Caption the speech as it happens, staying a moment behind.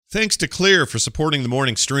Thanks to Clear for supporting the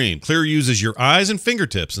morning stream. Clear uses your eyes and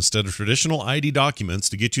fingertips instead of traditional ID documents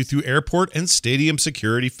to get you through airport and stadium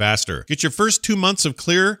security faster. Get your first 2 months of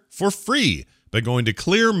Clear for free by going to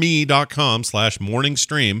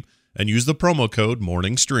clearme.com/morningstream and use the promo code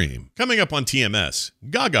MorningStream. Coming up on TMS,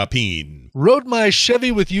 Gaga Peen. Rode my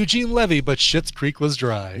Chevy with Eugene Levy, but Schitt's Creek was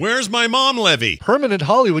dry. Where's my Mom Levy? Permanent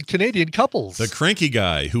Hollywood Canadian couples. The cranky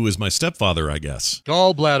guy who is my stepfather, I guess.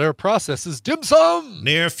 Gallbladder processes dim sum.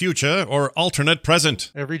 Near future or alternate present.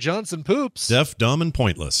 Every Johnson poops. Deaf, dumb, and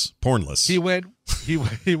pointless. Pornless. He went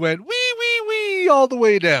wee all the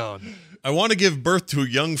way down. I want to give birth to a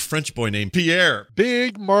young French boy named Pierre.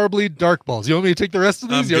 Big Marbly Dark Balls. You want me to take the rest of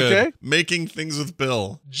these? I'm You good. okay? Making things with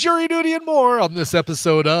Bill. Jury duty and more on this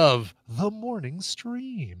episode of The Morning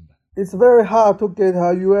Stream. It's very hard to get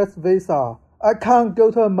a US visa. I can't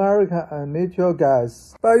go to America and meet you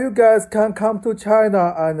guys. But you guys can come to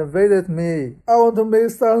China and visit me. I want to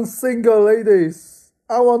meet some single ladies.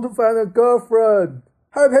 I want to find a girlfriend.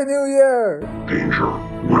 Happy New Year! Danger,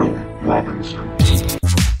 Will Robinson.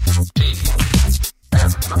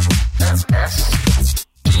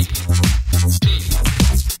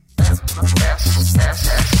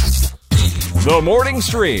 The Morning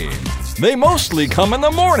Stream. They mostly come in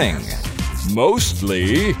the morning.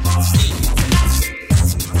 Mostly.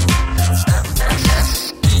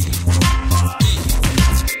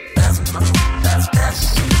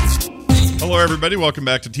 Hello, everybody. Welcome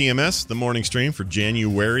back to TMS, the morning stream for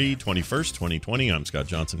January 21st, 2020. I'm Scott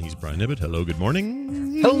Johnson. He's Brian Ibbett. Hello, good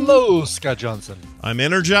morning. Hello, Scott Johnson. I'm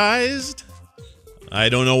energized. I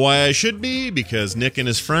don't know why I should be, because Nick and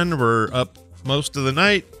his friend were up most of the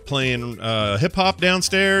night playing hip-hop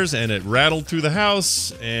downstairs, and it rattled through the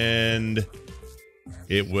house, and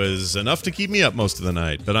it was enough to keep me up most of the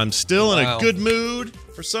night. But I'm still in a good mood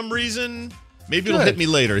for some reason. Maybe it'll hit me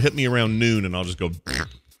later. Hit me around noon, and I'll just go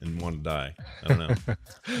and want to die. I don't know.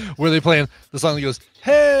 Were they playing the song that goes,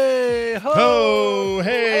 hey, ho, oh,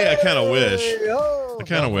 hey, I kind of wish. ho. I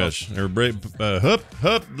kind of wish. Or hup,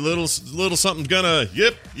 hup, little something's gonna,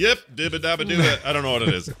 yip, dibba dabba do it. I don't know what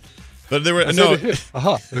it is. But they were The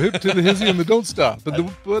hip to the hizzy and the don't stop, but the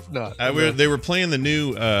whatnot. They were playing the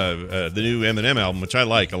new Eminem album, which I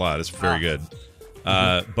like a lot. It's very good.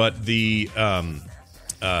 But the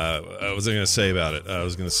what was I going to say about it? I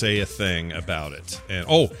was going to say a thing about it. And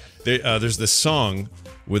there's this song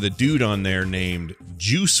with a dude on there named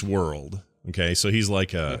Juice WRLD. Okay, so he's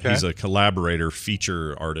like he's a collaborator,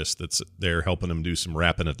 feature artist that's there helping him do some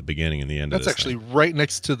rapping at the beginning and the end. That's of this actually thing. right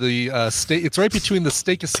next to the steak. It's right between the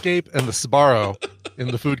Steak Escape and the Sbarro in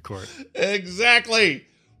the food court. Exactly.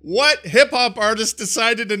 What hip hop artist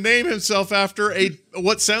decided to name himself after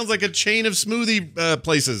what sounds like a chain of smoothie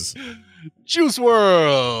places? Juice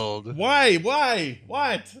WRLD. Why?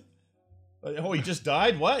 What? Oh, he just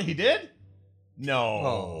died? What? He did?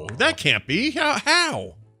 No. That can't be.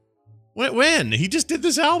 How? When? He just did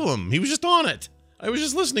this album. He was just on it. I was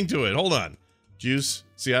just listening to it. Hold on. Juice.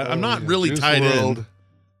 See, I'm not really Juice tied WRLD. in.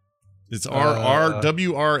 It's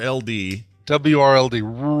WRLD. WRLD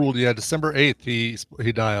ruled. Yeah, December 8th,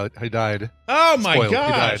 he died. Oh, my Spoiled. He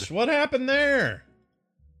gosh. died. What happened there?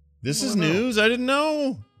 This is news? I didn't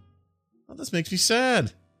know. Oh, this makes me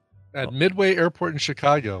sad. At Midway Airport in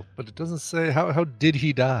Chicago, but it doesn't say how did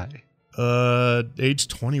he die. Age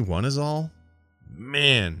 21 is all?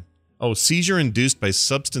 Man. Oh, seizure induced by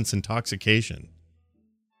substance intoxication.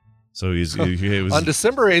 So he was On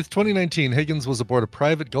December 8th, 2019, Higgins was aboard a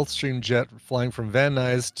private Gulfstream jet flying from Van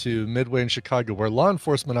Nuys to Midway in Chicago, where law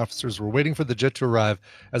enforcement officers were waiting for the jet to arrive,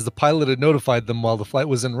 as the pilot had notified them while the flight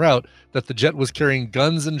was en route that the jet was carrying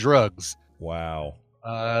guns and drugs. Wow.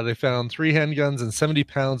 They found 3 handguns and 70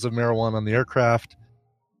 pounds of marijuana on the aircraft.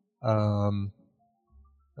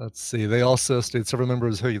 Let's see. They also stated several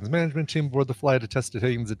members of Higgins' management team aboard the flight attested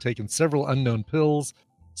Higgins had taken several unknown pills,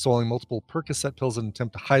 swallowing multiple Percocet pills in an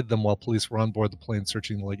attempt to hide them while police were on board the plane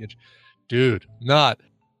searching the luggage. Dude, not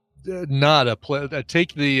a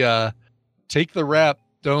take the rap.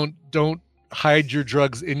 Don't hide your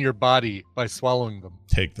drugs in your body by swallowing them.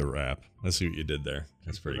 Take the rap. Let's see what you did there.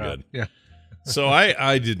 That's pretty good. Yeah. So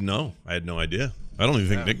I didn't know. I had no idea. I don't even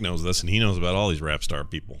think Nick knows this, and he knows about all these rap star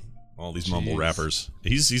people, all these mumble rappers.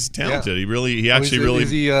 He's talented. Yeah. Is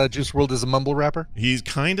he Juice WRLD is a mumble rapper? He's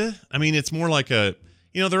kinda. I mean, it's more like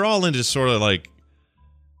they're all into sort of like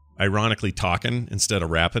ironically talking instead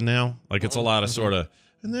of rapping now. Like it's a lot of sort of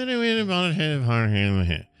and then like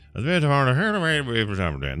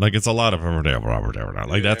it's a lot of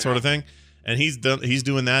like that sort of thing. And he's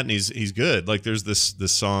doing that, and he's good. Like there's this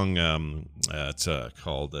song, it's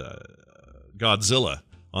called Godzilla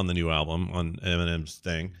on the new album on Eminem's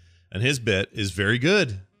thing, and his bit is very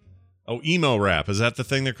good. Oh, emo rap. Is that the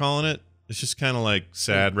thing they're calling it? It's just kind of like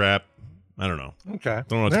sad rap. I don't know. Okay.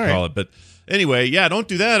 Don't know what to call it. But anyway, yeah, don't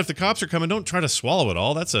do that. If the cops are coming, don't try to swallow it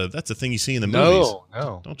all. That's a thing you see in the movies.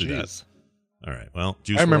 No. Don't do that. All right. Well,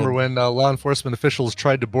 I remember when law enforcement officials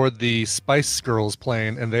tried to board the Spice Girls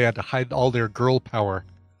plane and they had to hide all their girl power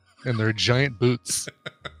in their giant boots.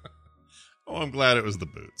 Oh, I'm glad it was the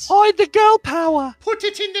boots. Hide the girl power. Put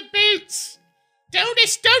it in the boots. Don't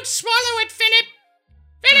swallow it, Philip.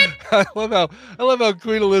 Philip. I love how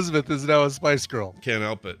Queen Elizabeth is now a Spice Girl. Can't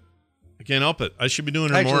help it. I can't help it. I should be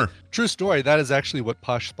doing her more. True story. That is actually what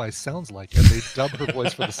Posh Spice sounds like, and they dub her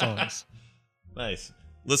voice for the songs. Nice.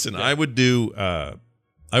 Listen, yeah. I would do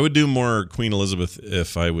more Queen Elizabeth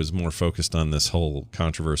if I was more focused on this whole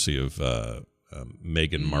controversy of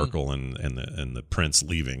Meghan Markle and the prince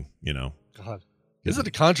leaving. You know, God, is it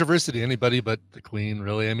a controversy to anybody but the Queen?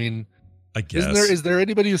 Really? I mean, I guess is there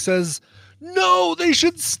anybody who says no? They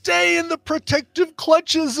should stay in the protective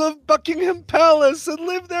clutches of Buckingham Palace and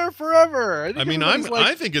live there forever.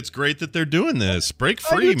 I think it's great that they're doing this. Break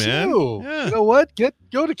free, man. Yeah. You know what?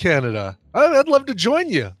 Go to Canada. I'd love to join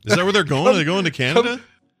you. Is that where they're going? Are they going to Canada?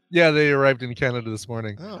 Yeah, they arrived in Canada this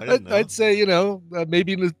morning. Oh, I'd say,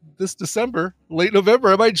 maybe this December, late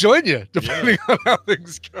November, I might join you, depending on how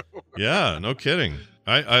things go. Yeah, no kidding.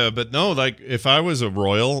 But no, like if I was a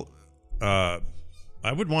royal, I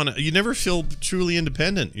would want to. You never feel truly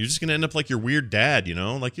independent. You're just gonna end up like your weird dad,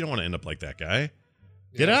 Like you don't want to end up like that guy.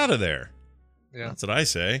 Get out of there. Yeah, that's what I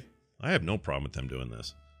say. I have no problem with them doing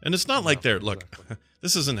this, and it's not like they're look. Exactly.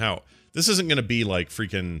 This isn't going to be like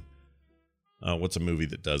freaking. What's a movie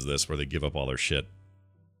that does this where they give up all their shit?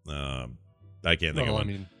 I can't think of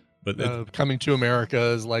one. But Coming to America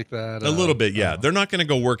is like that. A little bit, yeah. They're not going to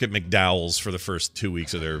go work at McDowell's for the first 2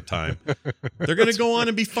 weeks of their time. They're going to go on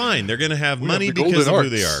and be fine. They're going to have money because of who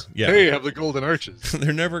they are. Yeah, they have the golden arches.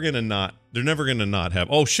 They're never going to not have.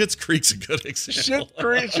 Oh, Schitt's Creek's a good example.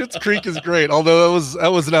 Schitt's Creek is great. Although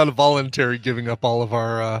that was not a voluntary giving up all of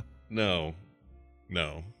our. No.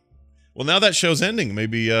 Well, now that show's ending.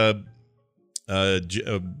 Maybe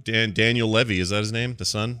Daniel Levy, is that his name? The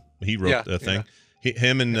son? He wrote the thing. Yeah.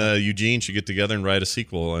 Him and Eugene should get together and write a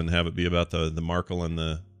sequel and have it be about the Markle and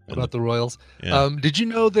the royals. Yeah. Did you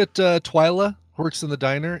know that Twyla, who works in the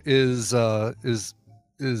diner, is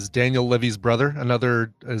Daniel Levy's brother?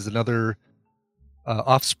 Another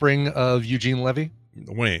offspring of Eugene Levy.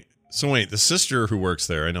 Wait, the sister who works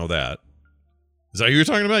there, I know that. Is that who you're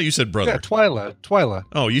talking about? You said brother. Yeah, Twyla.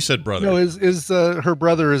 Oh, you said brother. No, her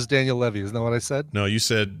brother is Daniel Levy? Isn't that what I said? No, you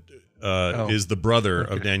said is the brother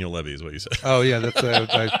of Daniel Levy is what you said. Oh yeah, that's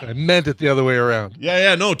I meant it the other way around.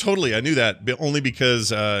 Yeah, no, totally. I knew that, but only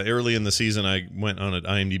because early in the season I went on an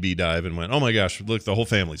IMDb dive and went, oh my gosh, look, the whole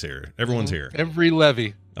family's here. Everyone's here. Every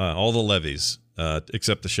Levy. All the Levys,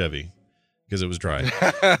 except the Chevy. Because it was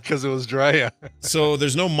dry. Yeah. So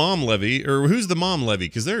there's no Mom Levy, or who's the Mom Levy?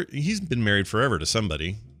 Because he's been married forever to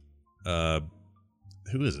somebody. Who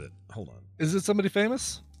is it? Hold on. Is it somebody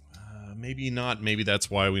famous? Maybe not. Maybe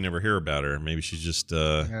that's why we never hear about her. Maybe she's just.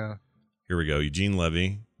 Here we go. Eugene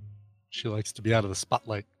Levy. She likes to be out of the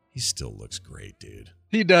spotlight. He still looks great, dude.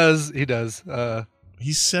 He does. He's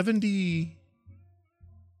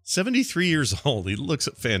 73 years old. He looks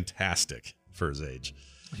fantastic for his age.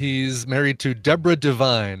 He's married to Deborah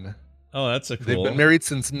Devine. Oh, that's cool. They've been married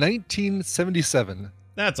since 1977.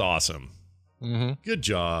 That's awesome. Mm-hmm. Good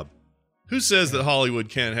job. Who says that Hollywood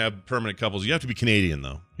can't have permanent couples? You have to be Canadian,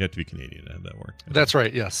 though. You have to be Canadian to have that work. That's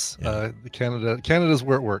right. Yes. Yeah. Canada's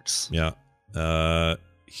where it works. Yeah.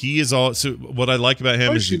 He is all. So what I like about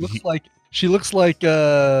him is she looks like current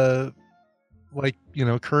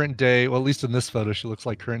day. Well, at least in this photo, she looks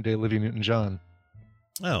like current day Olivia Newton-John.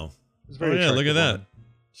 Oh. Yeah. Look at that. Woman.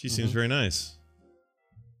 She seems very nice.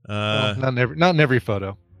 Well, not in every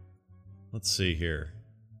photo. Let's see here.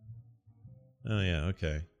 Oh yeah,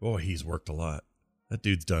 okay. Boy, he's worked a lot. That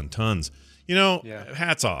dude's done tons.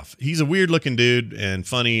 Hats off. He's a weird looking dude and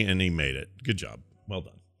funny, and he made it. Good job. Well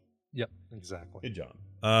done. Yep, exactly. Good job.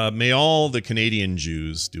 May all the Canadian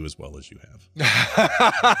Jews do as well as you have.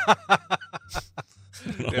 Yes.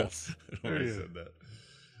 I don't know why I said that.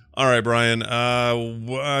 All right, Brian.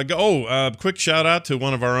 Quick shout out to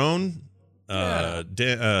one of our own.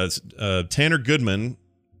 Tanner Goodman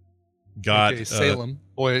got Salem.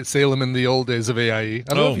 Salem in the old days of AIE. I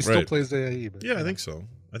don't know if he still plays AIE. But, I think so.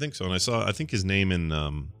 And I think his name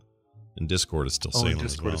in Discord is still Salem.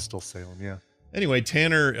 Discord is still Salem. Yeah. Anyway,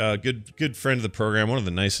 Tanner, good friend of the program, one of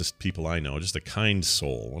the nicest people I know, just a kind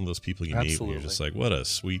soul, one of those people you meet and you're just like, what a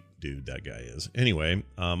sweet dude that guy is. Anyway,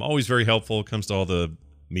 always very helpful, comes to all the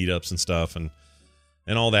meetups and stuff, and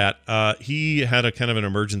and all that. He had a kind of an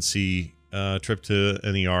emergency trip to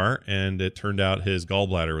an ER, and it turned out his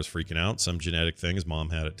gallbladder was freaking out. Some genetic thing. His mom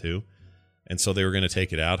had it too. And so they were going to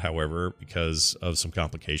take it out. However, because of some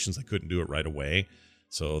complications, they couldn't do it right away.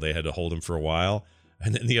 So they had to hold him for a while.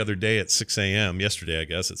 And then the other day at 6 a.m., yesterday, I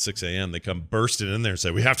guess, at 6 a.m., they come bursting in there and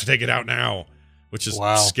say, we have to take it out now, which is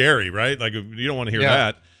scary, right? Like, you don't want to hear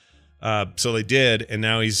that. So they did, and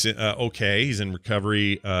now he's okay. He's in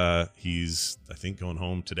recovery. He's, I think, going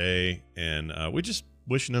home today. And we're just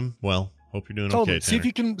wishing him well. Hope you're doing okay, see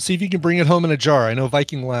Tanner. if you can bring it home in a jar. I know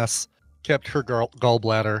Viking Lass kept her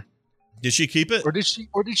gallbladder. Did she keep it? Or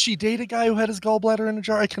did she date a guy who had his gallbladder in a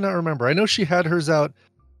jar? I cannot remember. I know she had hers out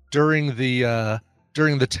during the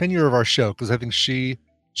tenure of our show, because I think she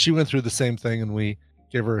went through the same thing, and we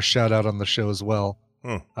gave her a shout out on the show as well.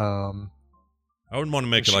 Huh. I wouldn't want to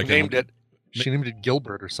make it like she named it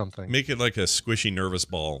Gilbert or something. Make it like a squishy nervous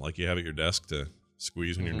ball, like you have at your desk to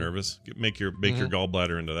squeeze when you're nervous. Make your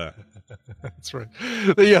gallbladder into that. That's right.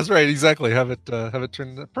 Yes, right. Exactly. Have it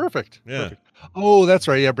turned perfect. Yeah. Perfect. Oh, that's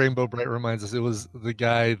right. Yeah. Rainbow Bright reminds us it was the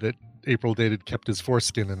guy that April dated kept his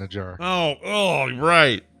foreskin in a jar. Oh,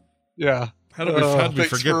 right. Yeah. How did we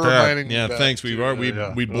forget that? Yeah, thanks. We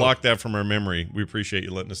blocked that from our memory. We appreciate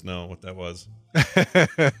you letting us know what that was.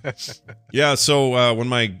 Yeah. So when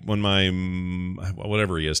my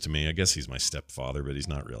whatever he is to me, I guess he's my stepfather, but he's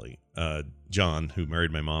not really. John, who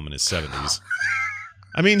married my mom in his 70s.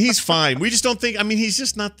 I mean, he's fine. We just don't think. I mean, he's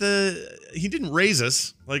just not he didn't raise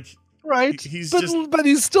us like. Right. But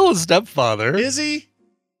he's still a stepfather. Is he?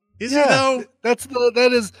 Is he though? That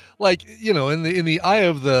is like, in the eye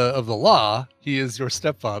of the law, he is your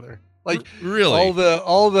stepfather. Like, really,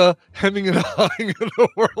 all the hemming and hawing of the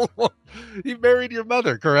world. He married your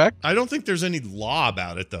mother, correct? I don't think there's any law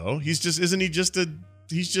about it though. He's just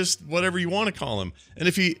whatever you want to call him. And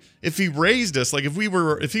if he raised us, like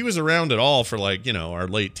if he was around at all for like, our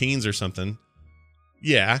late teens or something,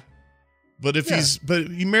 yeah. But but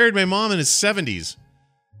he married my mom in his 70s.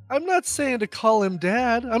 I'm not saying to call him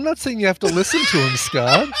dad. I'm not saying you have to listen to him,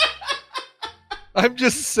 Scott. I'm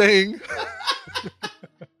just saying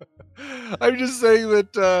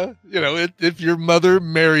that if your mother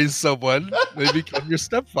marries someone, they become your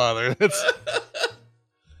stepfather.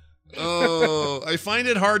 I find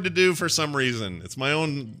it hard to do for some reason. It's my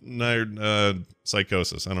own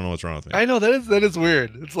psychosis. I don't know what's wrong with me. I know that is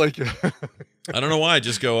weird. It's like I don't know why. I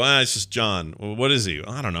just go, it's just John. Well, what is he?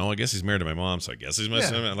 I don't know. I guess he's married to my mom, so I guess he's my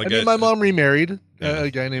son. Like, my mom remarried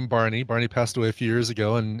a guy named Barney. Barney passed away a few years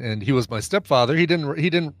ago, and he was my stepfather. He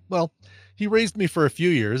raised me for a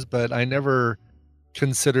few years, but I never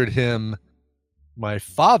considered him my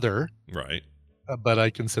father. Right. But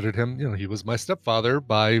I considered him, he was my stepfather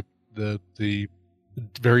by the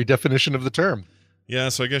very definition of the term. Yeah,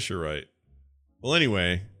 so I guess you're right. Well,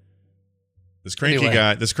 anyway, this cranky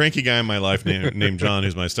guy in my life named John,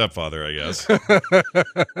 who's my stepfather, I guess.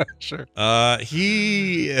 Sure.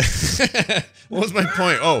 What was my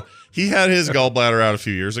point? Oh, he had his gallbladder out a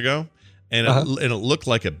few years ago, and it looked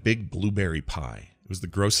like a big blueberry pie. It was the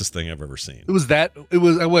grossest thing I've ever seen.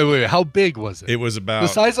 Wait, how big was it? It was about the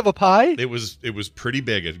size of a pie? It was pretty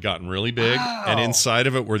big. It had gotten really big. Wow. And inside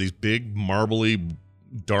of it were these big marbly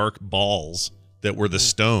dark balls that were the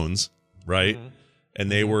stones, right? Mm-hmm. And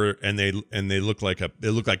they looked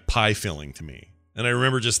like pie filling to me. And I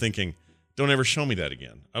remember just thinking, don't ever show me that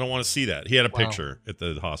again. I don't want to see that. He had a picture at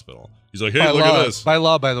the hospital. He's like, hey, look at this. By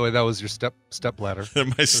law, by the way, that was your step bladder.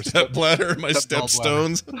 My step bladder, my step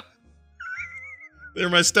stones. They're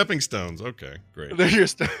my stepping stones. Okay, great. They're your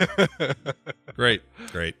Great.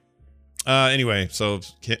 Anyway, so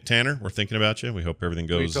Tanner, we're thinking about you. We hope everything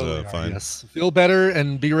goes fine. Yes, feel better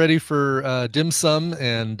and be ready for dim sum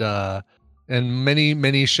and many,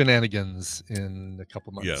 many shenanigans in a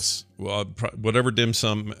couple months. Yes. Well, whatever dim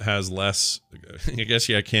sum has less. I guess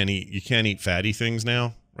you can't eat fatty things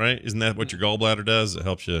now, right? Isn't that what your gallbladder does? It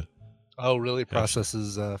helps you. Oh, really?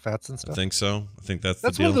 Processes fats and stuff. I think so. I think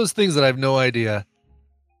that's one of those things that I have no idea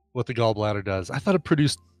what the gallbladder does. I thought it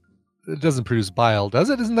doesn't produce bile, does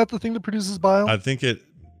it? Isn't that the thing that produces bile? I think it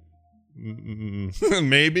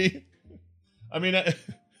maybe. I mean, I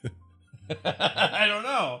don't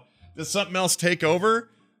know. Does something else take over?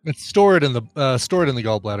 It's stored in the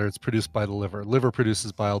gallbladder. It's produced by the liver. Liver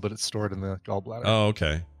produces bile, but it's stored in the gallbladder. Oh,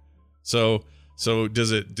 okay. So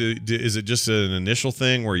does it is it just an initial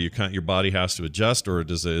thing where your body has to adjust, or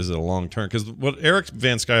is it a long term? Because what Eric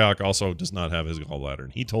Van Skyhawk also does not have his gallbladder,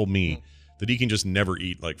 and he told me that he can just never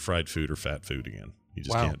eat like fried food or fat food again. He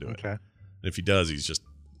just can't do it. And if he does, he's just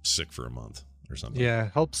sick for a month or something. Yeah,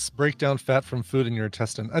 helps break down fat from food in your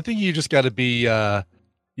intestine. I think you just got to be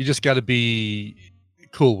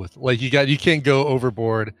cool with. Like you can't go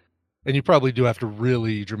overboard, and you probably do have to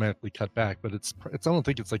really dramatically cut back. But it's I don't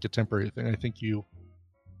think it's like a temporary thing. I think you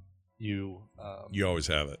always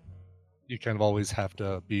have it. You kind of always have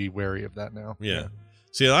to be wary of that now. Yeah.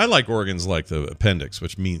 See, I like organs like the appendix,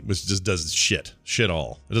 which just does shit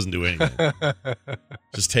all. It doesn't do anything.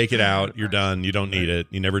 Just take it out. You're done. You don't need it.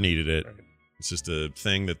 You never needed it. Right. It's just a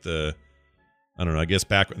thing that I don't know. I guess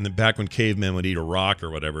back when cavemen would eat a rock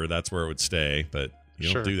or whatever, that's where it would stay. But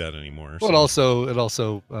you don't do that anymore. Well, it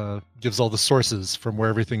also gives all the sources from where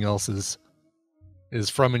everything else is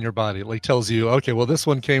from in your body. It like tells you, okay, well, this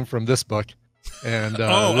one came from this book. And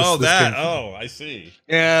I see.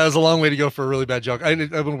 Yeah, it was a long way to go for a really bad joke. I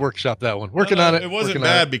would workshop that one. Working on it. It wasn't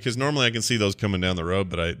bad because normally I can see those coming down the road,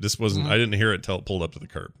 but I didn't hear it till it pulled up to the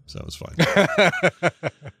curb, so it was fine.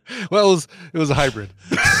 Well, it was a hybrid,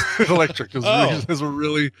 electric. It was a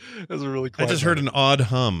really quiet. I just heard an odd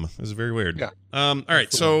hum. It was very weird. Yeah. All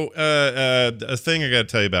right. So a thing I got to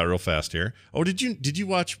tell you about real fast here. Oh, did you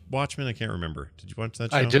watch Watchmen? I can't remember. Did you watch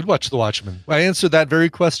that show? I did watch The Watchmen. I answered that very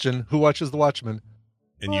question. Who watches The Watchmen?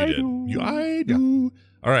 And you did. I do. Yeah.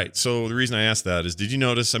 All right. So the reason I asked that is, did you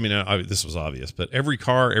notice? I mean, this was obvious, but every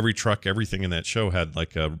car, every truck, everything in that show had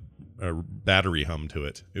like a battery hum to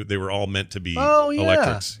it. They were all meant to be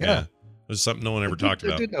electrics. Yeah. It was something no one ever talked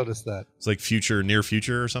about. I did notice that. It's like near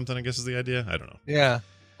future or something, I guess is the idea. I don't know. Yeah.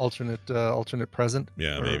 Alternate present.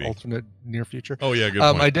 Yeah, maybe. Alternate near future. Oh yeah, good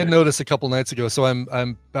point. I did notice a couple nights ago. So I'm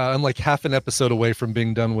like half an episode away from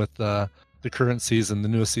being done with the current season, the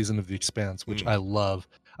newest season of The Expanse, which I love.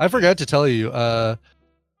 I forgot to tell you,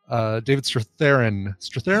 David Strathairn.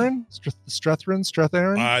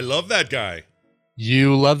 I love that guy.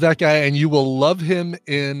 You love that guy, and you will love him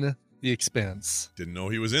in The Expanse. Didn't know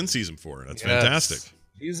he was in season 4. That's fantastic.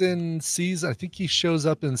 He's in season. I think he shows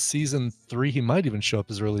up in season 3. He might even show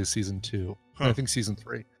up as early as season 2. Huh. I think season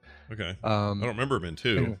 3. Okay. I don't remember him in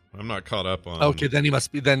 2. Anyway. I'm not caught up on. Okay, then he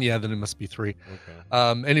must be. Then it must be 3. Okay.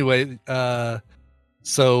 Anyway,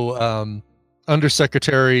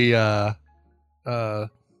 Undersecretary,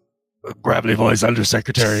 gravelly voice,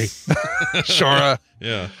 Undersecretary Shora.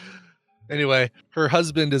 Yeah. Anyway, her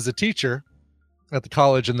husband is a teacher at the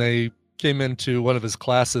college, and they came into one of his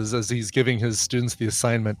classes as he's giving his students the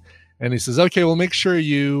assignment, and he says, "Okay, well, make sure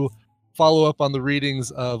you follow up on the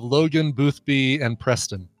readings of Logan, Boothby, and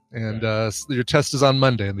Preston, and your test is on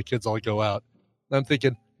Monday." And the kids all go out. And I'm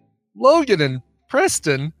thinking, Logan and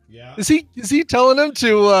Preston. Yeah. Is he telling them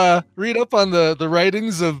to read up on the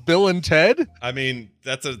writings of Bill and Ted? I mean,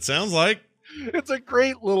 that's what it sounds like. It's a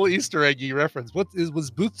great little Easter eggy reference.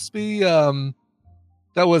 Was Boothby?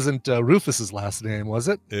 That wasn't Rufus's last name, was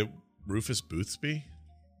it? Rufus Boothby?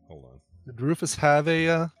 Hold on. Did Rufus have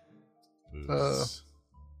a? Boothby.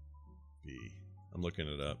 I'm looking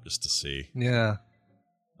it up just to see. Yeah.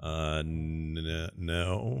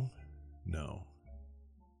 No.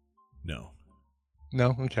 No.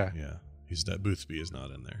 Okay. Yeah, Boothby is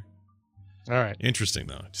not in there. All right. Interesting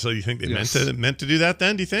though. So you think they meant to do that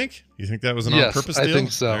then? Do you think? You think that was an on-purpose deal? I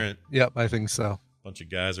think so. All right. Yep, I think so. Bunch of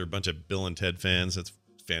guys or a bunch of Bill and Ted fans. That's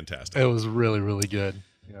fantastic. It was really, really good.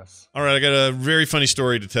 Yes. All right, I got a very funny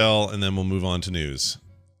story to tell, and then we'll move on to news.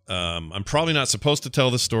 I'm probably not supposed to tell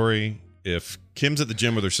this story. If Kim's at the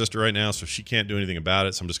gym with her sister right now, so she can't do anything about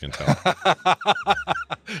it, so I'm just going to tell her.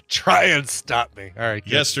 Try and stop me. All right.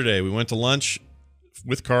 Good. Yesterday, we went to lunch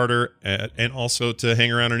with Carter and also to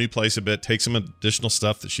hang around her new place a bit, take some additional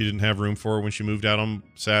stuff that she didn't have room for when she moved out on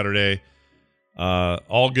Saturday.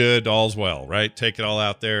 All good, all's well, right? Take it all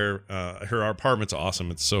out there. Her apartment's awesome.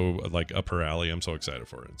 It's so like up her alley. I'm so excited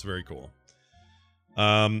for it. It's very cool.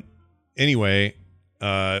 Anyway,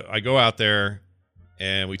 I go out there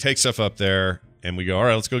and we take stuff up there and we go, all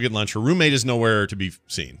right, let's go get lunch. Her roommate is nowhere to be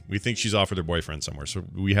seen. We think she's off with her boyfriend somewhere, so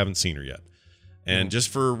we haven't seen her yet. And just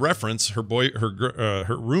for reference, her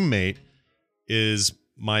roommate is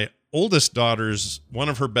my oldest daughter's one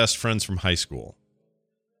of her best friends from high school.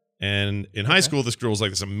 And in high school, this girl was like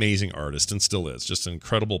this amazing artist and still is. Just an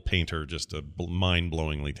incredible painter, just a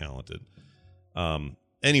mind-blowingly talented.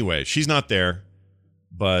 Anyway, she's not there,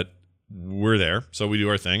 but we're there. So we do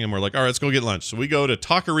our thing, and we're like, all right, let's go get lunch. So we go to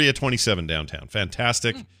Taqueria 27 downtown.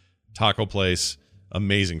 Fantastic taco place.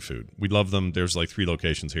 Amazing food. We love them. There's like 3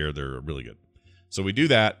 locations here. They're really good. So we do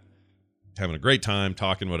that, having a great time,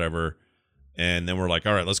 talking, whatever. And then we're like,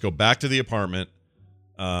 all right, let's go back to the apartment.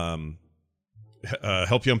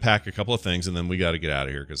 Help you unpack a couple of things, and then we got to get out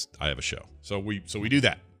of here because I have a show. So we do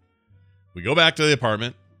that. We go back to the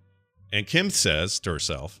apartment, and Kim says to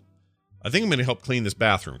herself, I think I'm going to help clean this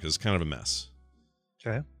bathroom because it's kind of a mess.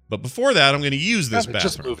 Okay. But before that, I'm going to use this bathroom.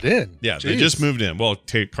 Just moved in. Yeah, Jeez. they just moved in. Well,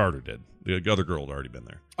 Carter did. The other girl had already been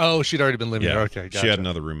there. Oh, she'd already been living there. Okay, gotcha. She had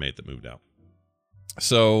another roommate that moved out.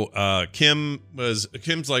 So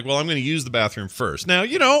Kim's like, well, I'm going to use the bathroom first. Now,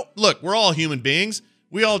 look, we're all human beings.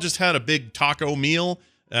 We all just had a big taco meal.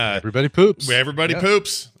 Everybody poops. Everybody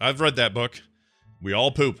poops. I've read that book. We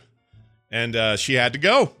all poop. And she had to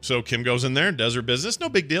go. So Kim goes in there and does her business. No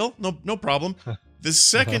big deal. No problem. The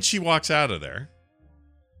second she walks out of there,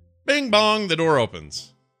 bing bong, the door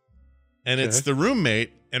opens. And it's the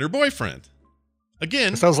roommate and her boyfriend.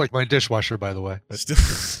 Again. It sounds like my dishwasher, by the way.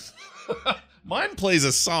 Mine plays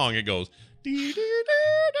a song. It goes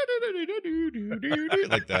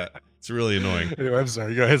like that. It's really annoying. Anyway, I'm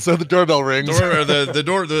sorry. Go ahead. So the doorbell rings. The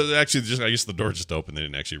door. I guess the door just opened. They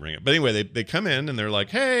didn't actually ring it. But anyway, they come in and they're like,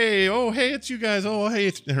 "Hey, it's you guys. Oh,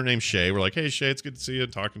 hey." Her name's Shay. We're like, "Hey, Shay, it's good to see you."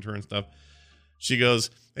 Talking to her and stuff. She goes,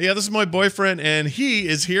 "Yeah, this is my boyfriend, and he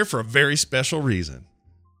is here for a very special reason."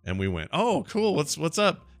 And we went, "Oh, cool. What's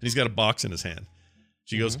up?" And he's got a box in his hand.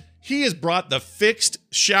 She goes, "He has brought the fixed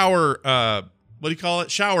shower. What do you call it?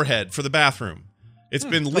 Shower head for the bathroom. It's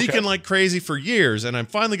been leaking like crazy for years, and I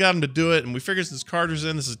finally got him to do it. And we figured since Carter's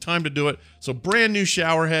in, this is time to do it. So brand new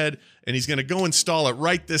shower head, and he's going to go install it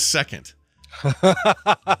right this second."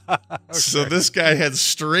 So this guy heads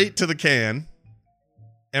straight to the can,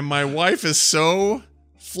 and my wife is so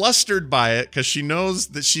flustered by it because she knows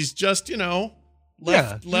that she's just,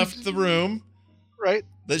 left the room. Right.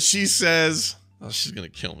 That she says, oh, she's going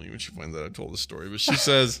to kill me when she finds out I told the story. But she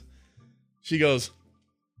says, she goes,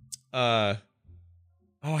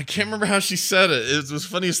 I can't remember how she said it. It was the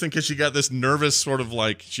funniest thing because she got this nervous sort of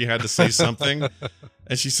like she had to say something.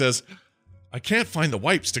 And she says, "I can't find the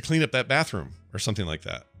wipes to clean up that bathroom," or something like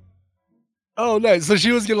that. Oh, nice. So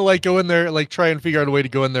she was going to go in there, try and figure out a way to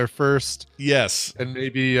go in there first. Yes. And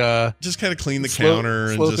maybe just kind of clean the counter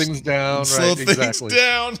and slow things down. Slow right, things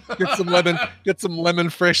down. Get some lemon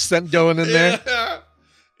fresh scent going in there.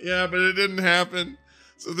 Yeah, but it didn't happen.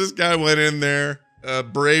 So this guy went in there,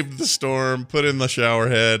 braved the storm, put in the shower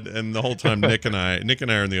head, and the whole time Nick and I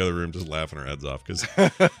are in the other room just laughing our heads off because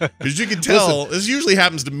you can tell this usually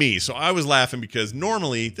happens to me. So I was laughing because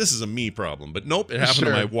normally this is a me problem, but nope, it happened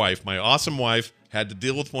to my wife. My awesome wife had to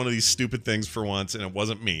deal with one of these stupid things for once, and it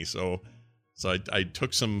wasn't me. So I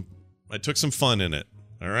took some fun in it.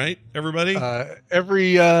 All right, everybody.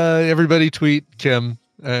 Everybody tweet Kim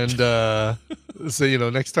and say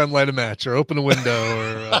next time light a match or open a window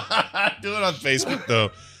or do it on Facebook though.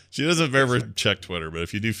 She doesn't ever check Twitter, but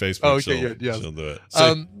if you do Facebook, she'll do it.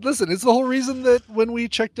 So, listen, it's the whole reason that when we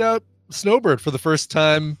checked out Snowbird for the first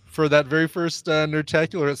time for that very first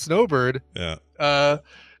Nerdtacular at Snowbird,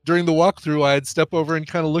 during the walkthrough, I'd step over and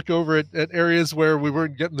kind of look over at areas where we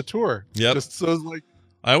weren't getting the tour. Yep. Just so it was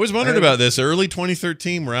I always wondered about this. Early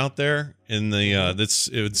 2013, we're out there in the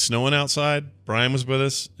it was snowing outside. Brian was with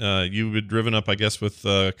us. You had driven up, I guess, with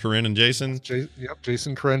Corinne and Jason.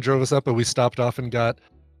 Jason Corinne drove us up, and we stopped off and got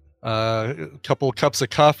a couple cups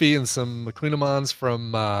of coffee and some Maquinamons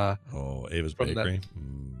from Ava's Bakery.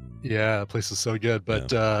 Yeah, the place is so good.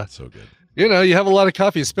 But so good. You have a lot of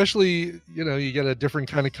coffee, especially you get a different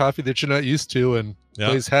kind of coffee that you're not used to, and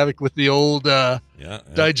plays havoc with the old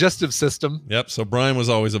digestive system. Yep. So Brian was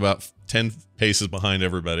always about 10 paces behind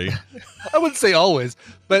everybody. I wouldn't say always,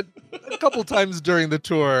 but a couple times during the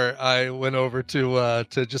tour, I went over to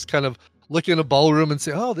just kind of look in a ballroom and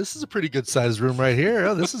say, "Oh, this is a pretty good sized room right here.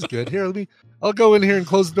 Oh, this is good. Here, I'll go in here and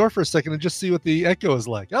close the door for a second and just see what the echo is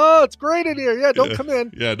like. Oh, it's great in here. Yeah, don't come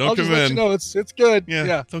in. Yeah, don't I'll come just let in. you know it's good.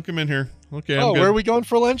 Yeah, don't come in here. Okay. Oh, where are we going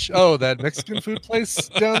for lunch? Oh, that Mexican food place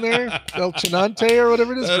down there, El Chinante or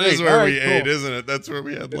whatever it is. That Great. is where we ate, isn't it? That's where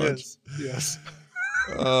we had lunch. Yes.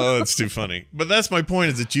 Oh, it's too funny. But that's my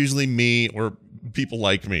point. Is it's usually me or people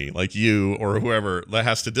like me, like you or whoever, that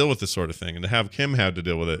has to deal with this sort of thing, and to have Kim have to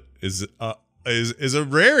deal with it is a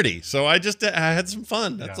rarity. So I had some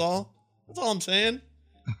fun. That's all. That's all I'm saying.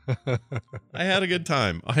 I had a good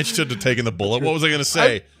time. I should have taken the bullet. What was I going to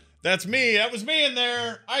say? That's me. That was me in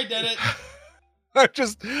there. I did it.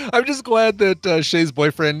 I'm just glad that Shay's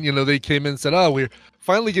boyfriend, they came in and said, "Oh, we're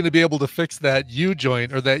finally going to be able to fix that U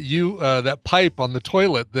joint or that pipe on the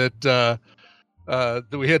toilet that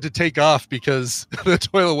we had to take off because the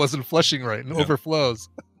toilet wasn't flushing right and overflows."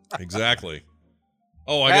 Exactly.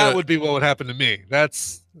 That would be what would happen to me.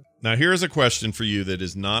 Now here's a question for you that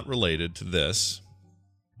is not related to this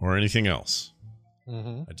or anything else.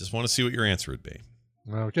 Mm-hmm. I just want to see what your answer would be.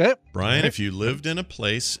 Okay. Brian, if you lived in a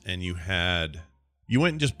place and you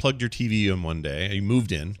went and just plugged your TV in one day, you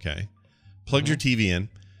moved in, okay, plugged your TV in,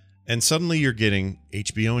 and suddenly you're getting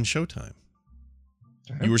HBO and Showtime.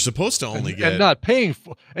 You were supposed to only get and not paying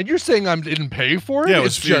for. And you're saying I didn't pay for it? Yeah,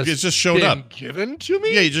 it just showed up, given to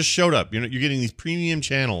me. Yeah, you just showed up. You're getting these premium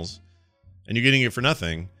channels, and you're getting it for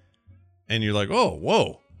nothing, and you're like, oh,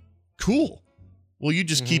 whoa, cool. Well, you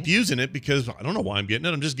just keep using it because I don't know why I'm getting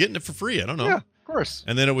it. I'm just getting it for free. I don't know. Yeah, of course.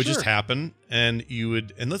 And then it would just happen, and you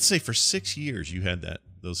would. And let's say for 6 years you had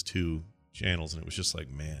those 2 channels, and it was just like,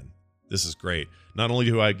 man, this is great. Not only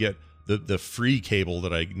do I get the free cable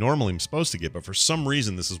that I normally am supposed to get, but for some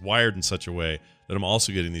reason this is wired in such a way that I'm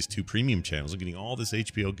also getting these 2 premium channels. I'm getting all this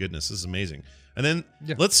HBO goodness. This is amazing. And then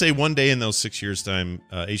let's say one day in those 6 years' time,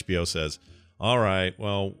 HBO says, all right,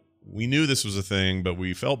 well, we knew this was a thing, but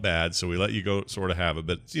we felt bad, so we let you go sort of have it.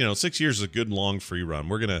 But 6 years is a good long free run.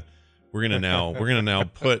 We're gonna now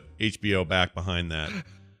put HBO back behind that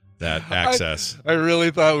access. I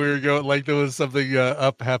really thought we were going like there was something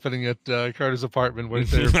up happening at Carter's apartment. When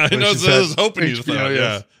I was hoping you thought.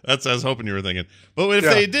 Yeah, I was hoping you were thinking. But if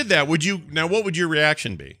they did that, what would your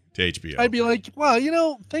reaction be to HBO? I'd be like, wow,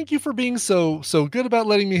 thank you for being so good about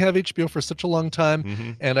letting me have HBO for such a long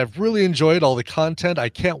time, and I've really enjoyed all the content. I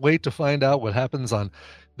can't wait to find out what happens on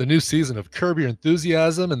the new season of Curb Your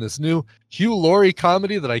Enthusiasm and this new Hugh Laurie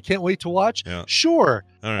comedy that I can't wait to watch. Yeah. Sure,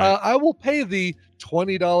 all right. I will pay the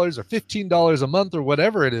 $20 or $15 a month or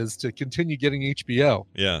whatever it is to continue getting HBO.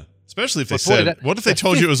 Yeah, especially if they said, what if they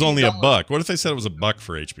told you it was only $1? What if they said it was $1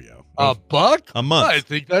 for HBO? $1 a month? I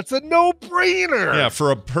think that's a no-brainer. Yeah,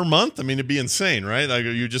 per month. I mean, it'd be insane, right? Like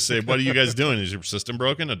you just say, what are you guys doing? Is your system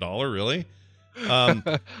broken? $1, really?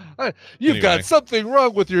 You've got something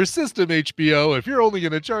wrong with your system, HBO, if you're only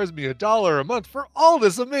going to charge me $1 a month for all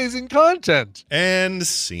this amazing content. And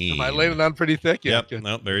scene. Am I laying it on pretty thick? Yeah. Yep.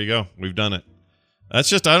 No, there you go. We've done it. That's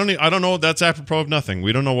just I don't know. That's apropos of nothing.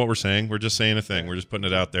 We don't know what we're saying. We're just saying a thing. We're just putting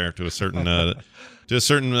it out there to a certain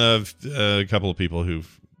couple of people who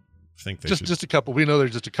think they should. Just a couple. We know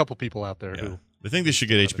there's just a couple people out there who they think they should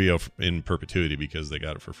get HBO in perpetuity because they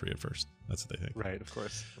got it for free at first. That's what they think. Right, of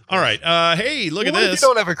course. All right. Hey, look at this. this. If you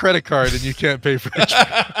don't have a credit card and you can't pay for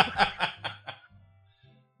HBO.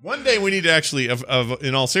 One day we need to actually,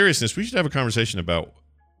 in all seriousness, we should have a conversation about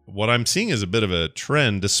what I'm seeing as a bit of a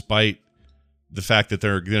trend, despite the fact that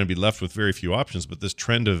they're going to be left with very few options, but this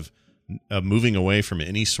trend of moving away from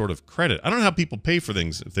any sort of credit. I don't know how people pay for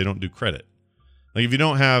things if they don't do credit. Like if you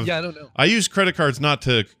don't have... Yeah, I don't know. I use credit cards not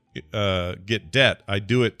to get debt. I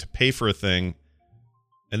do it to pay for a thing,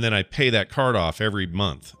 and then I pay that card off every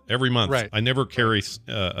month. Right. I never carry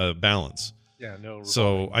a balance. Yeah, no.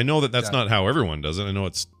 So I know that's not how everyone does it. I know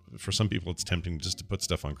it's for some people it's tempting just to put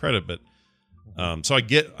stuff on credit, but so I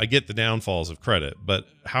get the downfalls of credit. But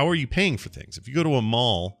how are you paying for things? If you go to a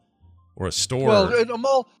mall or a store,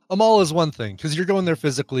 well, a mall is one thing because you're going there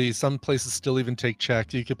physically. Some places still even take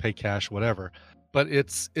check. You could pay cash, whatever. But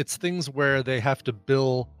it's things where they have to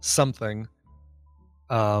bill something,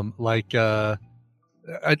 I don't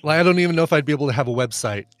even know if I'd be able to have a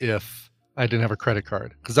website if I didn't have a credit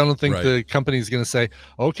card, because I don't think the company's going to say,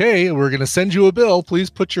 okay, we're going to send you a bill. Please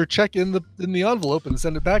put your check in the envelope and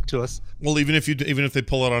send it back to us. Well, even if they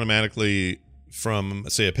pull it automatically from,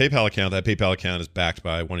 say, a PayPal account, that PayPal account is backed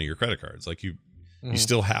by one of your credit cards. Like you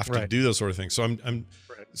still have to do those sort of things. So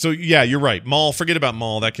so yeah, you're right. Mall, forget about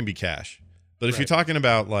mall. That can be cash. But if you're talking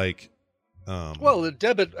about like, well, the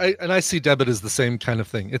debit, I see debit as the same kind of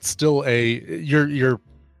thing. It's still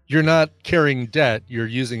you're not carrying debt. You're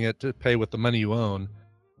using it to pay with the money you own.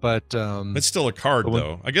 But it's still a card,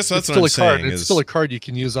 though. I guess that's what I'm saying. It's still a card you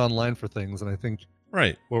can use online for things. And I think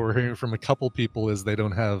what we're hearing from a couple people is they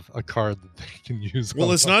don't have a card that they can use.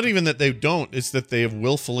 Well, it's not even that they don't. It's that they have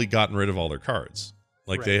willfully gotten rid of all their cards.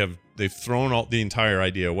 Like they've thrown the entire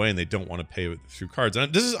idea away, and they don't want to pay through cards.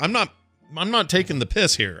 And I'm not taking the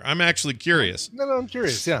piss here. I'm actually curious. No, I'm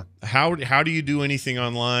curious. Yeah. How do you do anything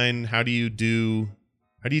online? How do you do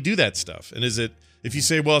that stuff? And is it, if you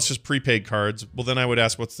say, well, it's just prepaid cards, well, then I would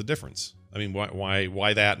ask, what's the difference? I mean,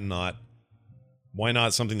 why that and why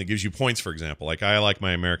not something that gives you points, for example? Like I like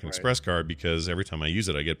my American Express card because every time I use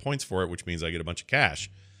it, I get points for it, which means I get a bunch of cash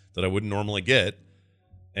that I wouldn't normally get.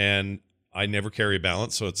 And I never carry a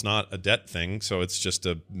balance, so it's not a debt thing. So it's just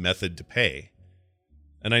a method to pay.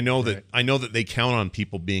 And I know that they count on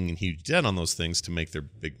people being in huge debt on those things to make their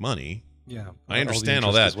big money. Yeah, I understand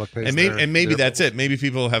all that, and maybe that's it. Maybe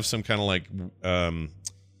people have some kind of like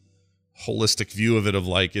holistic view of it, of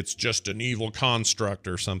like it's just an evil construct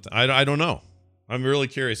or something. I don't know. I'm really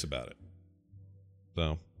curious about it.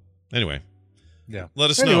 So, anyway,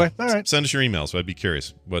 let us know. All right. Send us your emails. I'd be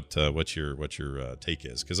curious what your take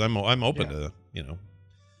is, because I'm open to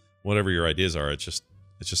whatever your ideas are. It's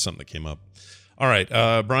just something that came up. All right,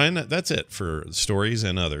 Brian, that's it for stories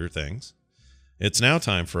and other things. it's now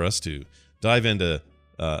time for us to dive into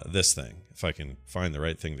this thing. If I can find the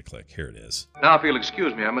right thing to click. Here it is. Now, if you'll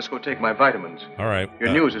excuse me, I must go take my vitamins. All right.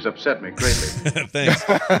 Your news has upset me greatly. Thanks.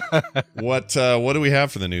 What do we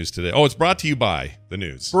have for the news today? Oh, it's brought to you by the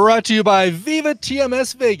news. Brought to you by Viva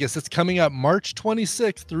TMS Vegas. It's coming up March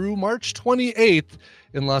 26th through March 28th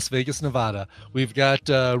in Las Vegas, Nevada. We've got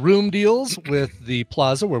room deals with the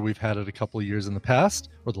Plaza, where we've had it a couple of years in the past,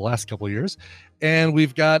 or the last couple of years. And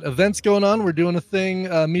we've got events going on. We're doing a thing,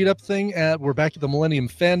 meetup thing. We're back at the Millennium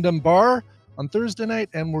Fandom Bar on Thursday night,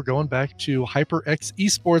 and we're going back to HyperX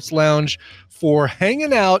Esports Lounge for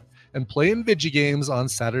hanging out and playing video games on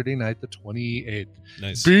Saturday night, the 28th.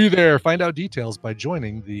 Nice. Be there. Find out details by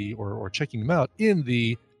joining the or checking them out in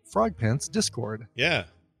the Frog Pants Discord. Yeah.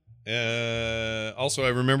 Also, I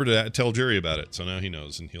remember to tell Jerry about it, so now he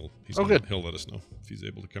knows, and he'll let us know if he's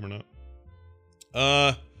able to come or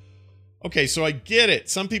not. Okay, so I get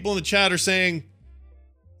it. Some people in the chat are saying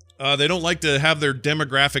they don't like to have their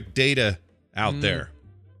demographic data out there.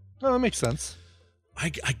 Oh, that makes sense. I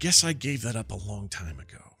guess I gave that up a long time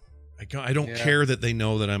ago. I don't care that they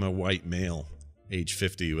know that I'm a white male, age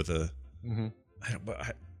 50, with a.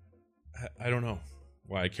 I don't know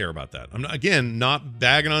why I care about that. I'm not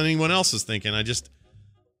bagging on anyone else's thinking. It's just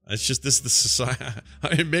this the society.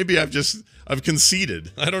 Maybe I've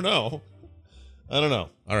conceded. I don't know. All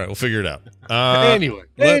right, we'll figure it out. Anyway,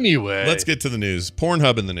 let's get to the news.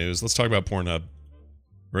 Pornhub in the news. Let's talk about Pornhub.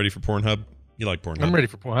 Ready for Pornhub? You like Pornhub? I'm ready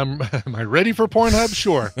for Pornhub. Am I ready for Pornhub?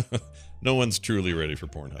 Sure. No one's truly ready for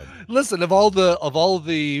Pornhub. Listen, of all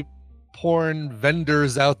the porn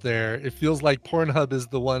vendors out there, it feels like Pornhub is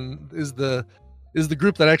the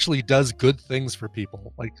group that actually does good things for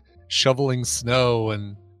people, like shoveling snow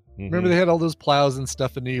and remember they had all those plows and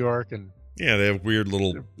stuff in New York, and yeah, they have weird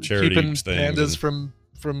little charity keeping things pandas from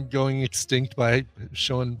going extinct by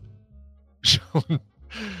showing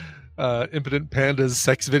impotent pandas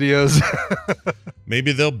sex videos.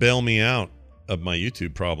 Maybe they'll bail me out of my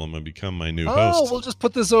YouTube problem and become my new host. Oh, we'll just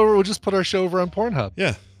put this over. We'll just put our show over on Pornhub.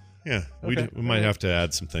 Yeah. Okay. We might have to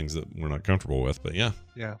add some things that we're not comfortable with, but yeah.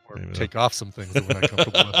 Yeah, or take off some things that we're not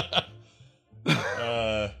comfortable with.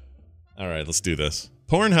 All right, let's do this.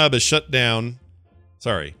 Pornhub has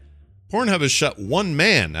shut one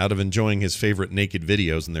man out of enjoying his favorite naked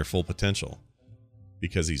videos in their full potential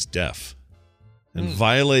because he's deaf and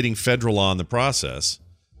violating federal law in the process.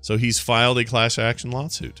 So he's filed a class action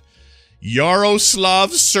lawsuit.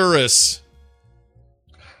 Yaroslav Suris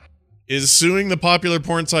is suing the popular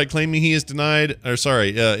porn site, claiming it's denied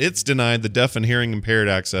the deaf and hearing impaired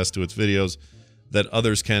access to its videos that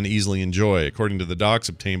others can easily enjoy. According to the docs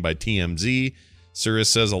obtained by TMZ, Suris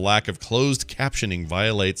says a lack of closed captioning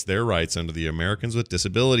violates their rights under the Americans with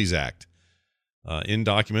Disabilities Act. In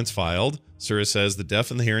documents filed, Suris says the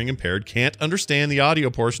deaf and the hearing impaired can't understand the audio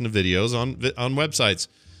portion of videos on websites.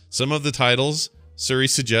 Some of the titles Suris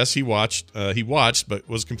suggests he watched but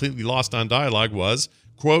was completely lost on dialogue was,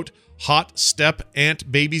 quote, Hot Step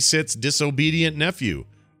Aunt Babysits Disobedient Nephew,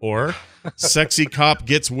 or Sexy Cop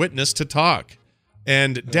Gets Witness to Talk,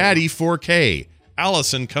 and Daddy 4K.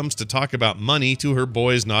 Allison comes to talk about money to her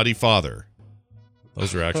boy's naughty father.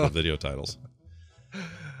 Those are actual video titles.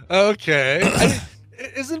 Okay.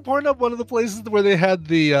 Isn't Pornhub one of the places where they had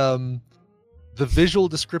the visual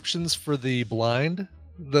descriptions for the blind?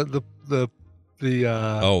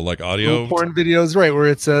 Like audio porn videos, right, where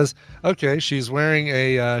it says, okay, she's wearing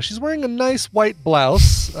a nice white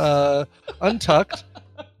blouse, untucked.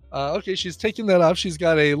 Okay, she's taking that off. She's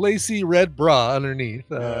got a lacy red bra underneath.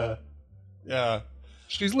 Yeah.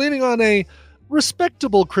 She's leaning on a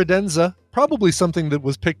respectable credenza, probably something that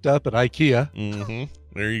was picked up at IKEA. Mm-hmm.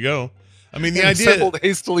 There you go. I mean, the idea assembled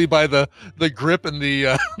hastily by the grip and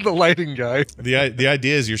the lighting guy. The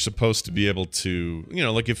idea is you're supposed to be able to,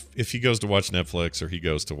 like if he goes to watch Netflix or he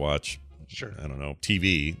goes to watch, I don't know,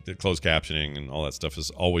 TV, the closed captioning and all that stuff is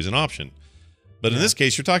always an option. But in this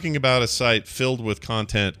case, you're talking about a site filled with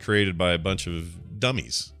content created by a bunch of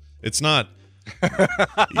dummies. It's not.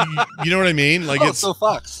 You know what I mean? Like it's so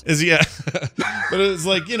Fox. But it's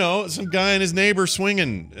like, some guy and his neighbor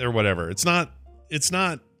swinging or whatever. It's not.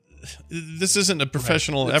 This isn't a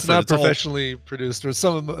professional effort. It's not professionally produced, or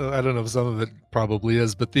I don't know if some of it probably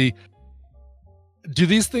is, but do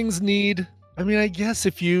these things need, I mean, I guess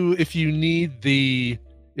if the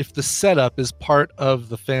setup is part of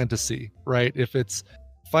the fantasy, right? If it's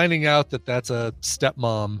finding out that that's a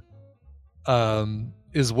stepmom,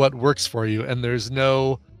 is what works for you, and there's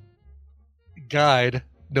no guide,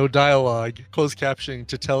 no dialogue, closed captioning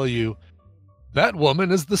to tell you that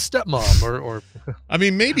woman is the stepmom, or I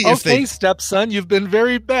mean, maybe if okay, they stepson, you've been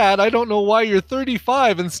very bad. I don't know why you're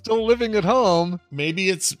 35 and still living at home. maybe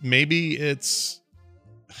it's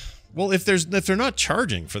well, if they're not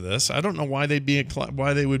charging for this, I don't know why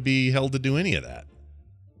why they would be held to do any of that.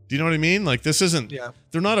 Do you know what I mean? Like, this isn't. Yeah.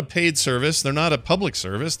 They're not a paid service. They're not a public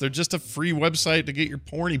service. They're just a free website to get your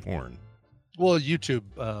porny porn. Well, YouTube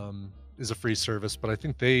is a free service, but I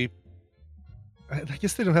think I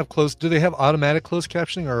guess they don't have do they have automatic closed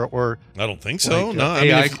captioning or I don't think so. like, No, I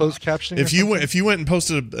AI mean, closed captioning? if you went and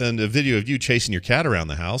posted a video of you chasing your cat around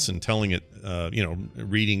the house and telling it,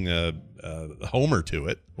 reading Homer to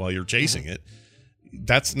it while you're chasing it,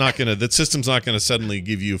 that's not gonna. That system's not gonna suddenly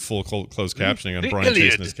give you full closed captioning on Brian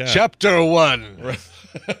Iliad, chasing his cat. Chapter 1.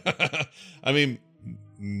 I mean,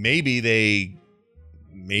 maybe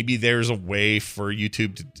there's a way for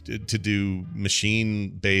YouTube to do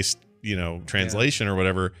machine-based, translation or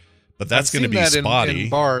whatever, but that's going to be spotty. in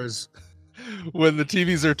bars when the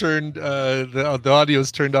TVs are turned, the audio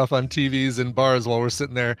is turned off on TVs in bars while we're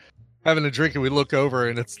sitting there having a drink, and we look over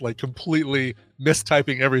and it's like completely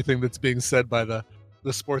mistyping everything that's being said by the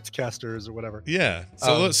sportscasters or whatever. Yeah.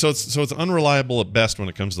 So it's unreliable at best when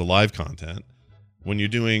it comes to live content. When you're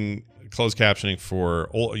doing closed captioning for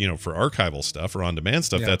archival stuff or on-demand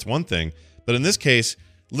stuff, that's one thing. But in this case,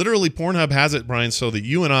 literally Pornhub has it, Brian, so that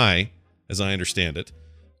you and I, as I understand it,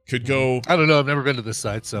 could go. I don't know. I've never been to this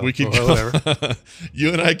site, so we could whatever.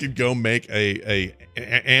 You and I could go make a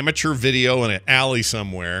amateur video in an alley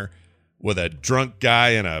somewhere with a drunk guy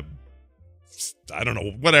and I don't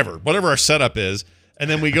know, whatever our setup is, and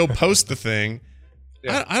then we go post the thing.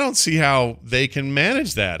 Yeah. I don't see how they can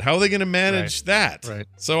manage that. How are they going to manage that? Right.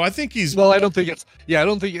 So I think Well, I don't think it's. Yeah, I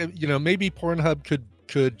don't think maybe Pornhub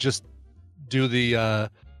could just do the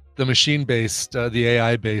machine based, the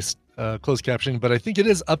AI based closed captioning, but I think it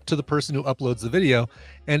is up to the person who uploads the video,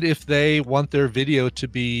 and if they want their video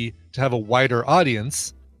to have a wider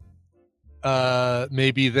audience,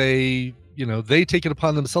 maybe they take it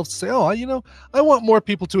upon themselves to say, I want more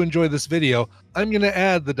people to enjoy this video. I'm going to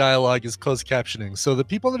add the dialogue as closed captioning so that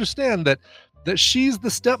people understand that she's the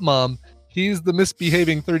stepmom, he's the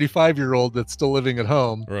misbehaving 35-year-old that's still living at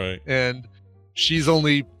home. Right. And she's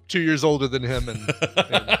only 2 years older than him. And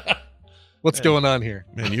what's going on here?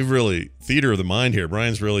 Man, you've really theater of the mind here.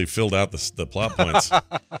 Brian's really filled out the plot points.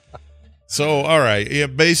 So, all right. Yeah,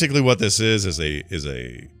 basically what this is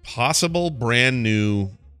a possible brand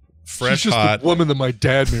new fresh She's just hot the woman that my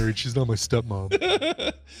dad married. She's not my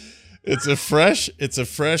stepmom. It's a fresh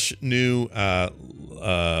new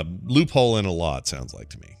loophole in a law, it sounds like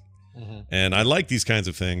to me. Mm-hmm. And I like these kinds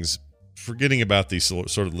of things, forgetting about the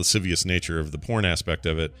sort of lascivious nature of the porn aspect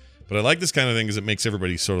of it. But I like this kind of thing because it makes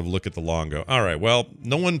everybody sort of look at the law and go, all right, well,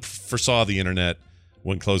 no one foresaw the internet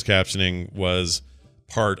when closed captioning was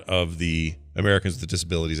part of the Americans with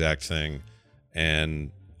Disabilities Act thing.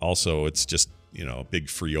 And also it's just, a big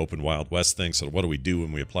free open Wild West thing. So what do we do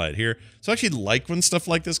when we apply it here? So I actually like when stuff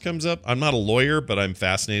like this comes up. I'm not a lawyer, but I'm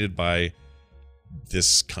fascinated by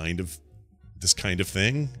this kind of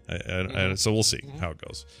thing. So we'll see how it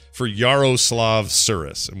goes for Yaroslav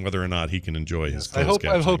Suris and whether or not he can enjoy his closed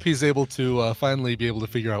captioning. I hope he's able to finally be able to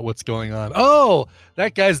figure out what's going on. Oh,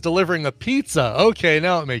 that guy's delivering a pizza. Okay,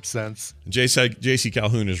 now it makes sense. JC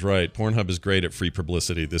Calhoun is right. Pornhub is great at free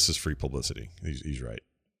publicity. This is free publicity. He's right.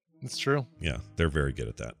 It's true. Yeah, they're very good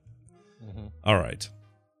at that. Mm-hmm. All right.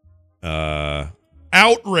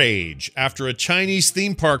 Outrage after a Chinese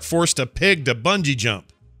theme park forced a pig to bungee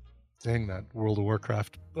jump. Dang, that World of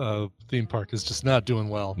Warcraft theme park is just not doing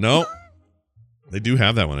well. No. They do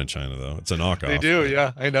have that one in China, though. It's a knockoff. They do,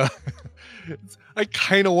 yeah. I know. I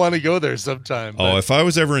kind of want to go there sometime. Oh, if I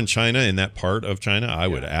was ever in China, in that part of China, I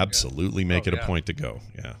would absolutely make it a point to go.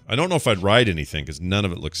 Yeah. I don't know if I'd ride anything because none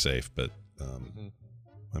of it looks safe, but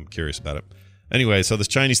I'm curious about it. Anyway, so this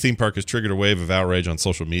Chinese theme park has triggered a wave of outrage on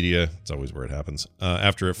social media. It's always where it happens.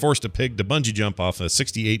 After it forced a pig to bungee jump off a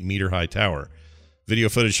 68-meter high tower. Video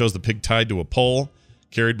footage shows the pig tied to a pole,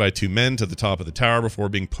 carried by two men to the top of the tower before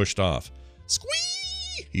being pushed off.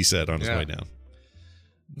 Squee! He said on his way down.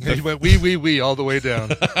 He went wee all the way down.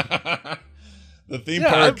 The theme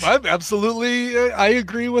park. I'm absolutely. I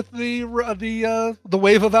agree with the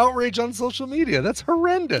wave of outrage on social media. That's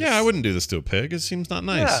horrendous. Yeah, I wouldn't do this to a pig. It seems not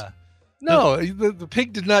nice. Yeah. No, the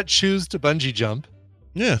pig did not choose to bungee jump.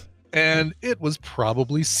 Yeah. And it was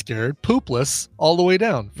probably scared poopless all the way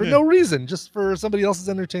down for no reason, just for somebody else's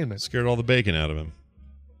entertainment. Scared all the bacon out of him.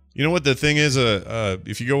 You know what the thing is?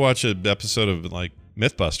 If you go watch an episode of like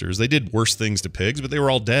Mythbusters, they did worse things to pigs, but they were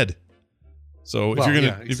all dead. So if Well, you're gonna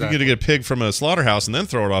yeah, if you're exactly. gonna get a pig from a slaughterhouse and then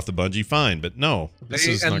throw it off the bungee, fine. But no, this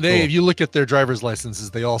is not cool. If you look at their driver's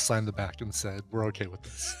licenses, they all signed the back and said, "We're okay with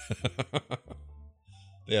this."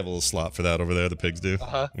 They have a little slot for that over there. The pigs do.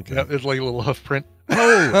 Okay. Yep, it's like a little hoof print.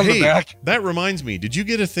 Oh, on hey, the back. that reminds me. Did you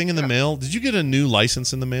get a thing in the mail? Did you get a new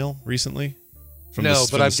license in the mail recently? No,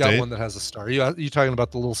 but I've got state? one that has a star. You talking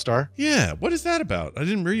about the little star? Yeah. What is that about? I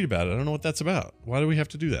didn't read about it. I don't know what that's about. Why do we have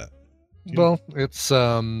to do that? Well,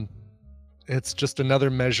 it's just another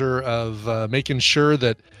measure of making sure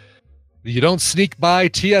that you don't sneak by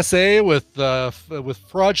TSA with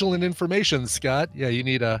fraudulent information, Scott. Yeah, you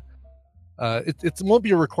need a. It won't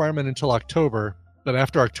be a requirement until October, but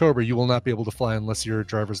after October, you will not be able to fly unless your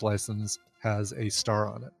driver's license has a star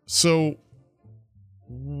on it. So,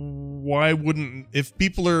 why wouldn't, if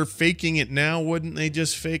people are faking it now, wouldn't they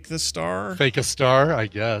just fake the star? Fake a star, I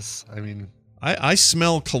guess. I mean, I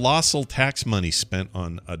smell colossal tax money spent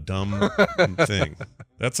on a dumb thing.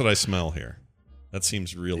 That's what I smell here. That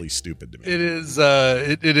seems really stupid to me. it is.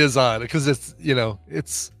 It is odd because it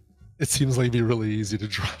seems like it'd be really easy to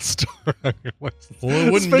draw a star on your license. Well,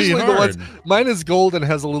 it wouldn't Especially be the hard. mine is gold and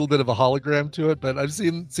has a little bit of a hologram to it, but I've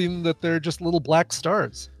seen that they're just little black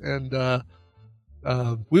stars, and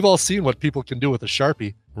we've all seen what people can do with a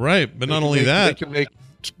Sharpie. Right, but not only that, they can make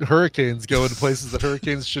hurricanes go into places that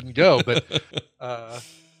hurricanes shouldn't go. But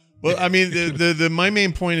well, I mean, the my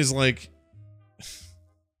main point is like,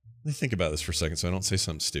 let me think about this for a second, so I don't say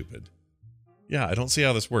something stupid. Yeah, I don't see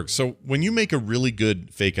how this works. So when you make a really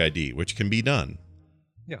good fake ID, which can be done,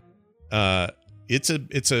 it's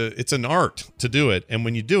an art to do it, and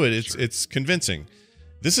when you do it, it's convincing.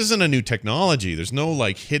 This isn't a new technology. There's no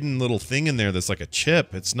like hidden little thing in there that's like a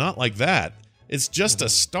chip. It's not like that. It's just a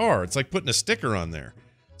star. It's like putting a sticker on there.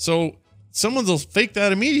 So someone will fake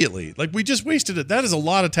that immediately. Like we just wasted it. That is a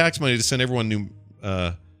lot of tax money to send everyone new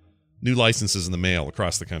licenses in the mail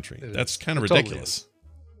across the country. That's kind of ridiculous.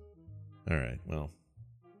 All right. Well,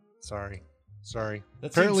 sorry. That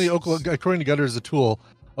Apparently, seems- according to Gutter as a Tool,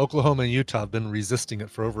 Oklahoma and Utah have been resisting it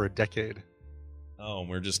for over a decade. Oh, and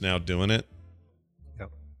we're just now doing it?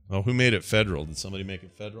 Yep. Oh, who made it federal? Did somebody make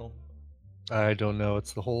it federal? I don't know.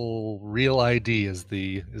 It's the whole real ID is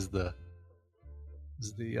the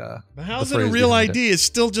But how's the it a phrase real behind ID? It's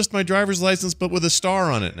still just my driver's license, but with a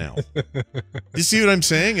star on it now. You see what I'm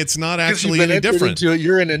saying? It's not actually You've been any entered different. into it.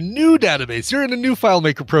 You're in a new database. You're in a new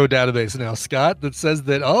FileMaker Pro database now, Scott, that says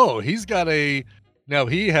that, now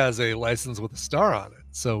he has a license with a star on it.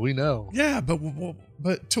 So we know. Yeah,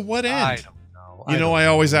 but to what end? I don't know. I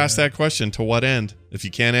always ask that question. To what end? If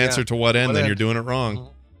you can't answer to what end, what then end? you're doing it wrong.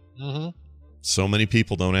 Mm-hmm. So many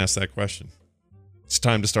people don't ask that question. It's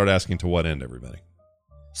time to start asking to what end, everybody.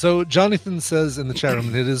 So Jonathan says in the chat room,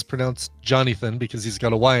 and it is pronounced Jonathan because he's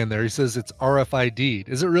got a Y in there. He says it's RFID.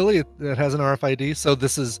 Is it really? It has an RFID. So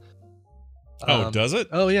this is. Does it?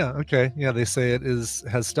 Oh yeah. Okay. Yeah. They say it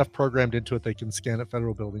has stuff programmed into it. They can scan at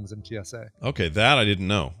federal buildings and TSA. Okay, that I didn't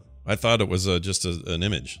know. I thought it was just an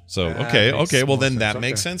image. So That okay. makes Well, more then sense. that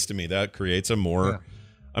makes Okay. sense to me. That creates a more. Yeah.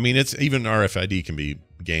 I mean, it's even RFID can be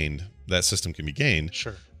gained. That system can be gained.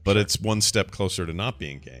 Sure. But it's one step closer to not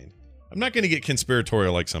being gained. I'm not going to get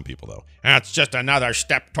conspiratorial like some people, though. It's just another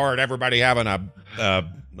step toward everybody having a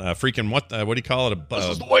freaking what do you call it? This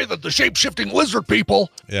is the way that the shape-shifting lizard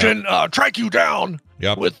people can track you down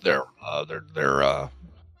with their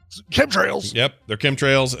chemtrails. Yep, they're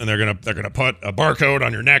chemtrails, and they're gonna put a barcode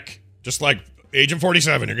on your neck, just like Agent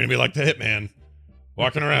 47. You're gonna be like the hitman,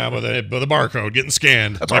 walking around with a barcode, getting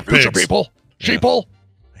scanned. That's like our future, pigs. people. Sheeple.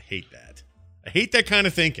 I hate that. I hate that kind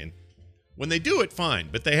of thinking. When they do it, fine,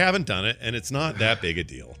 but they haven't done it, and it's not that big a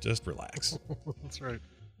deal. Just relax. That's right.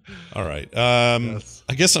 All right. Yes.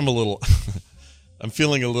 I guess I'm a little. I'm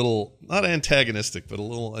feeling a little not antagonistic, but a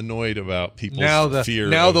little annoyed about people's fear.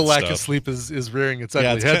 Now of the lack stuff. of sleep is rearing its ugly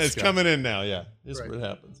Yeah, head. it's Scott. coming in now. Yeah, this is Right. what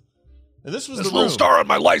happens. And this was This the little room. star on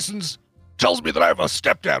my license tells me that I have a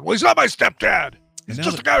stepdad. Well, he's not my stepdad. He's now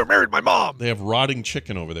just the guy who married my mom. They have rotting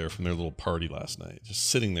chicken over there from their little party last night, just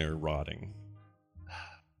sitting there rotting.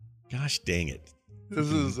 Gosh dang it! This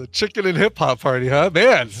is a chicken and hip hop party, huh,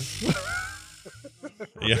 man?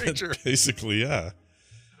 Yeah, Ranger. basically, yeah.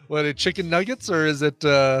 What, chicken nuggets or is it?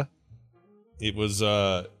 It was.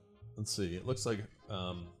 Let's see. It looks like. You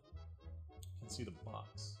can see the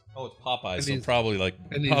box. Oh, it's Popeye. And So he's- probably like.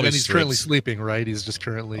 And probably he's currently strips. sleeping, right? He's just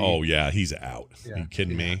currently. Oh yeah, he's out. Yeah, Are you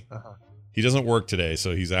kidding me? Uh-huh. He doesn't work today,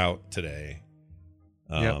 so he's out today.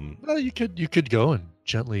 Yep. Well, you could go and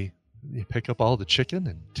gently pick up all the chicken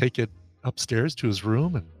and take it upstairs to his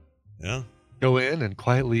room and Yeah. go in and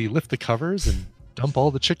quietly lift the covers and dump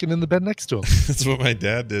all the chicken in the bed next to him. That's what my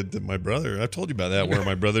dad did to my brother. I've told you about that, where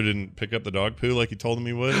my brother didn't pick up the dog poo like he told him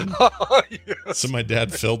he would. Yes. So my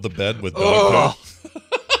dad filled the bed with dog poo.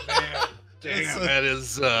 Man, damn, that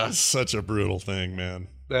is such a brutal thing, man.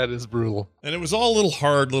 that is brutal. And it was all little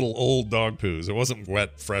hard, little old dog poos. It wasn't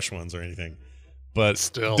wet, fresh ones or anything. But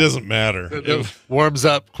Still, it doesn't matter. It warms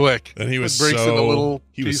up quick. And he was breaks so into little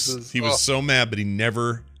he pieces. was so mad, but he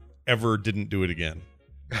never ever didn't do it again.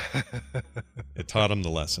 It taught him the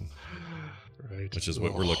lesson, Right. which is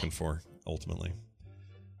what we're looking for ultimately.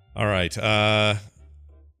 All right, I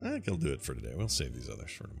think I'll do it for today. We'll save these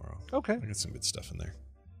others for tomorrow. Okay. I got some good stuff in there.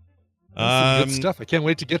 Some good stuff. I can't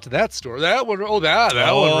wait to get to that store. That one. Oh, that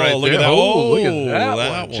one right look there. At that. Oh, look at that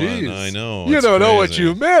that one. Jeez. I know. You it's don't know what crazy.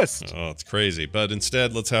 you missed. Oh, it's crazy. But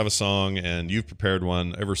instead, let's have a song, and you've prepared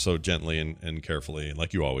one ever so gently and carefully,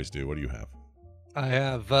 like you always do. What do you have? I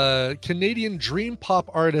have Canadian dream pop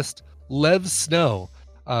artist Lev Snow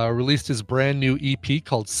released his brand new EP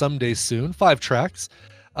called Someday Soon, 5 tracks.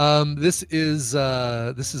 This is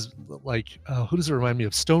like who does it remind me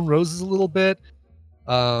of? Stone Roses a little bit.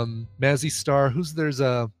 Mazzy Star. There's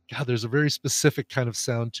a very specific kind of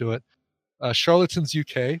sound to it. Charlatans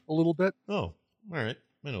UK a little bit. Oh, all right.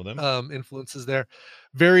 I know them. Influences there.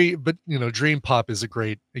 But dream pop is a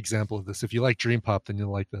great example of this. If you like dream pop, then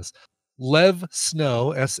you'll like this. Lev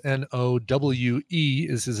Snow, Snowe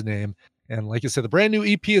is his name. And like I said, the brand new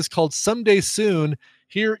EP is called Someday Soon.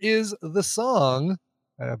 Here is the song,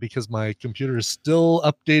 because my computer is still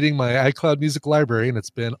updating my iCloud music library, and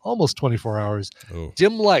it's been almost 24 hours. Oh.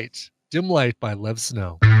 Dim Light by Lev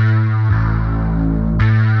Snow.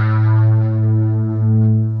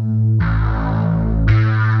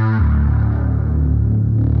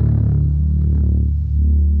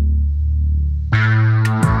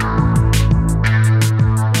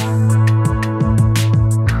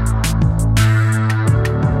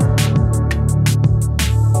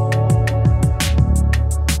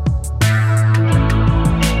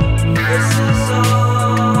 This is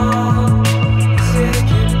all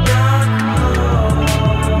taken back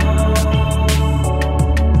home.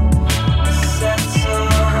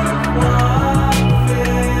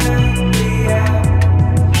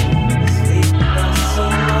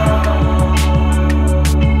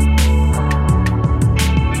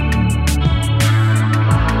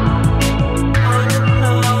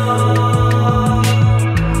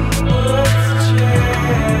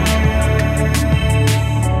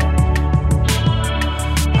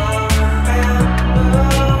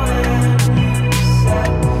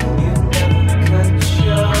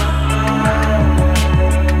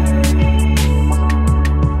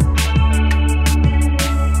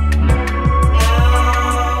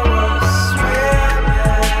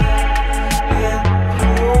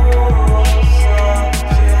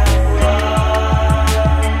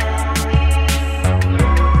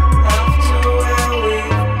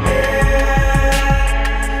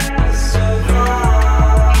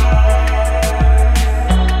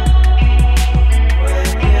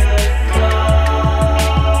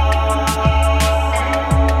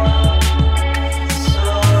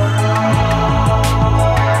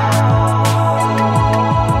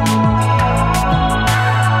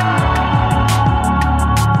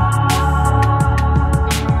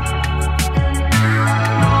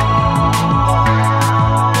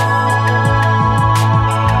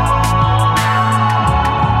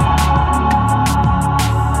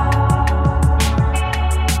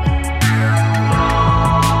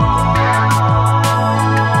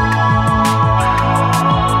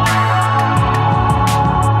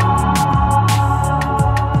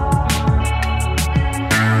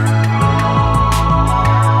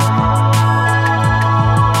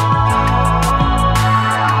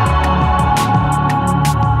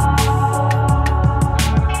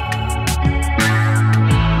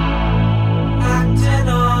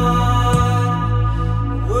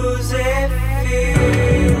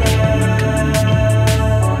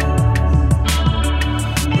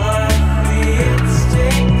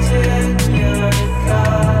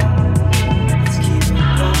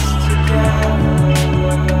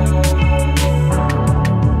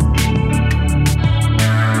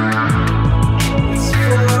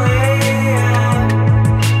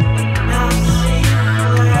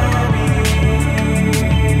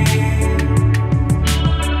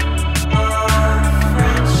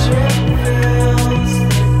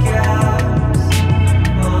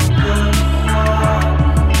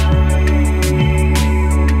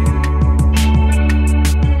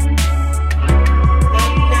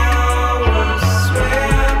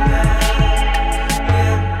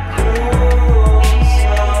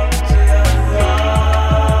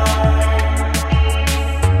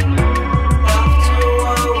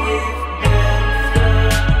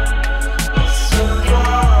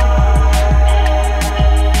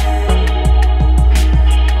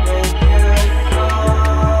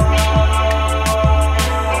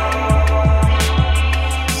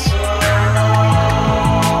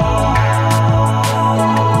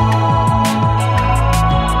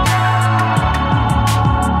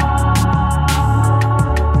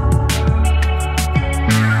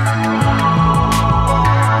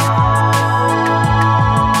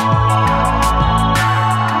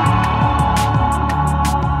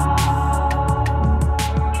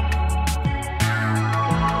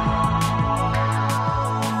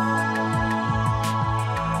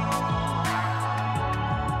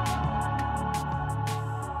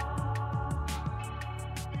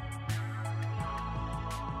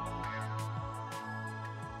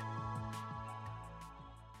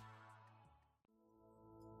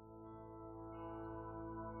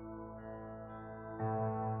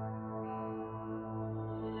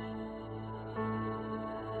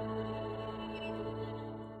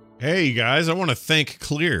 Hey, guys, I want to thank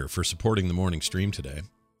Clear for supporting the morning stream today.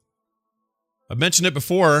 I've mentioned it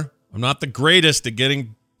before. I'm not the greatest at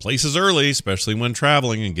getting places early, especially when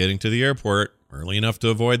traveling and getting to the airport early enough to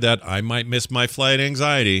avoid that I might miss my flight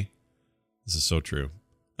anxiety. This is so true.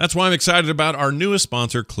 That's why I'm excited about our newest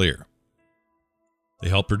sponsor, Clear. They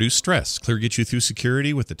help reduce stress. Clear gets you through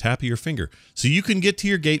security with the tap of your finger, so you can get to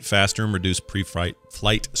your gate faster and reduce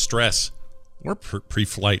pre-flight stress, or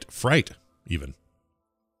pre-flight fright, even.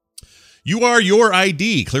 You are your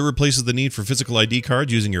ID. Clear replaces the need for physical ID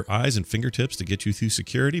cards using your eyes and fingertips to get you through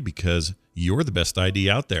security because you're the best ID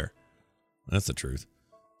out there. That's the truth.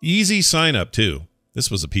 Easy sign up, too.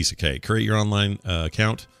 This was a piece of cake. Create your online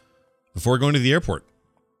account before going to the airport.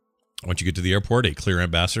 Once you get to the airport, a Clear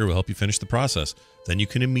ambassador will help you finish the process. Then you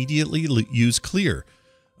can immediately use Clear.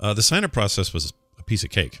 The sign-up process was a piece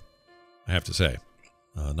of cake, I have to say.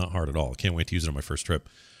 Not hard at all. Can't wait to use it on my first trip.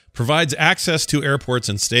 Provides access to airports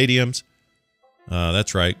and stadiums.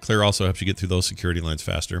 That's right. Clear also helps you get through those security lines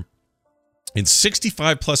faster. In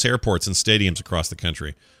 65 plus airports and stadiums across the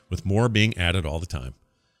country, with more being added all the time.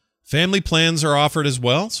 Family plans are offered as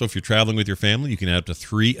well. So if you're traveling with your family, you can add up to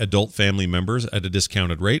 3 adult family members at a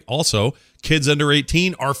discounted rate. Also, kids under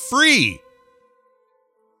 18 are free.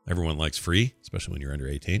 Everyone likes free, especially when you're under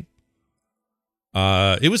 18.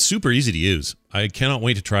 It was super easy to use. I cannot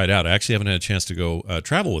wait to try it out. I actually haven't had a chance to go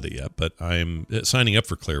travel with it yet, but I'm signing up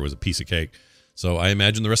for Clear was a piece of cake. So I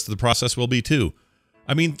imagine the rest of the process will be too.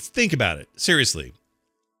 I mean, think about it. Seriously.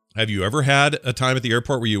 Have you ever had a time at the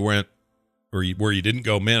airport where you went, or where you didn't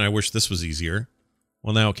go, man, I wish this was easier?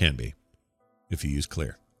 Well, now it can be if you use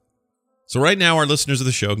Clear. So right now, our listeners of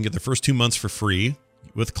the show can get their first 2 months for free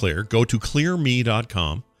with Clear. Go to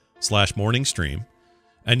clearme.com/morningstream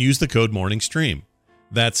and use the code morningstream.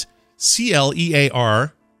 That's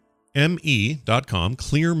CLEARME.com,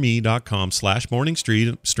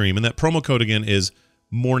 clearme.com/morningstream. And that promo code again is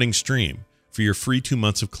morningstream for your free 2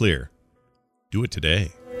 months of Clear. Do it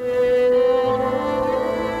today.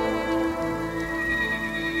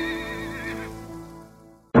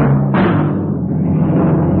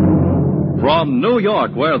 From New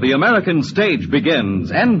York, where the American stage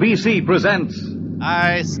begins, NBC presents...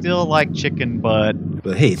 I still like chicken, bud.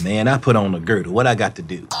 But hey, man, I put on a girdle. What I got to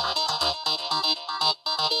do?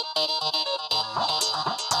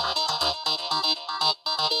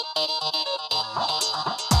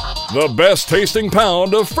 The best tasting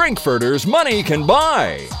pound of Frankfurters money can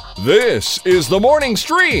buy. This is the Morning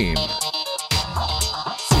Stream.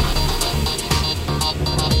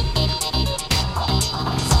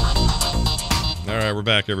 All right, we're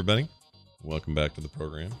back, everybody. Welcome back to the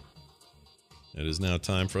program. It is now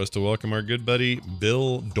time for us to welcome our good buddy,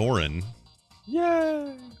 Bill Doran.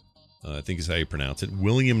 Yay! I think is how you pronounce it.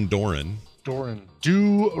 William Doran. Duran.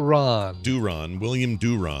 William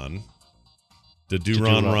Duran. The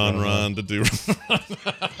Duran, Ron.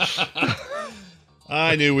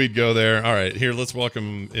 I knew we'd go there. All right, here, let's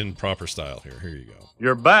welcome in proper style here. Here you go.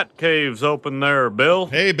 Your bat cave's open there, Bill.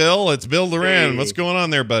 Hey, Bill, it's Bill Duran. Hey. What's going on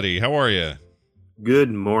there, buddy? How are you?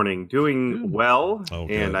 Good morning. Doing well, Oh,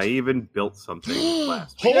 and good. I even built something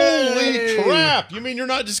last week. Holy crap! You mean you're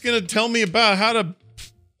not just going to tell me about how to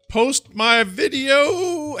post my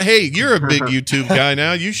video? Hey, you're a big YouTube guy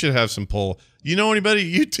now. You should have some pull. You know anybody at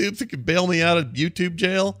YouTube that could bail me out of YouTube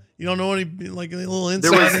jail? You don't know any little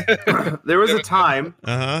insider? There was a time.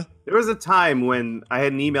 Uh-huh. There was a time when I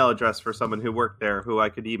had an email address for someone who worked there who I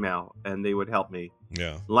could email, and they would help me.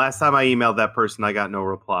 Yeah. Last time I emailed that person, I got no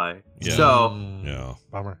reply. Yeah. So Yeah.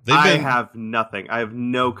 Bummer. I have nothing. I have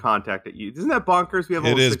no contact at you. Isn't that bonkers? We have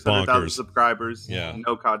It over is 600,000 bonkers. subscribers. Yeah.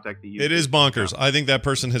 No contact at you. It is bonkers. I think that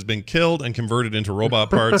person has been killed and converted into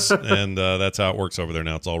robot parts, and that's how it works over there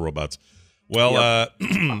now. It's all robots. Well,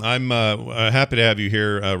 I'm happy to have you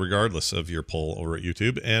here, regardless of your poll over at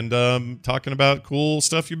YouTube, and talking about cool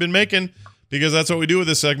stuff you've been making, because that's what we do with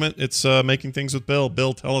this segment. It's making things with Bill.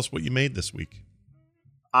 Bill, tell us what you made this week.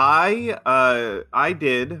 I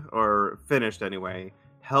did, or finished anyway,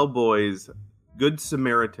 Hellboy's Good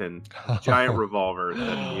Samaritan giant revolver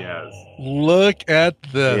that he has. Look at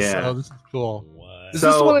this. Yeah. Oh, this is cool. Is So-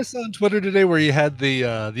 this the one I saw on Twitter today where you had the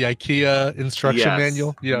IKEA instruction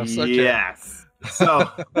manual? Yes. Okay. Yes. So,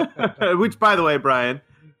 which, by the way, Brian,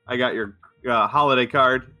 I got your holiday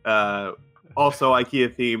card. Also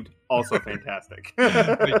IKEA themed. Also fantastic.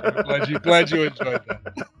 Thank you. Glad you enjoyed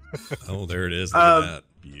that. Oh, there it is. Look at that.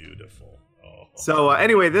 Beautiful. Oh. So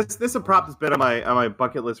anyway, this is a prop that's been on my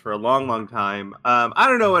bucket list for a long time. I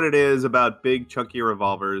don't know what it is about big chunky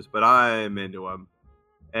revolvers, but I'm into them.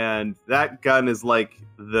 And that gun is like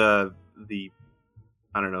the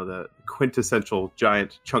I don't know, the quintessential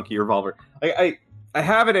giant chunky revolver. I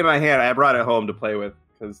have it in my hand. I brought it home to play with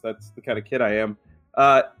because that's the kind of kid I am.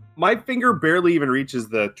 My finger barely even reaches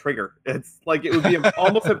the trigger. It's like it would be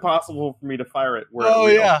almost impossible for me to fire it.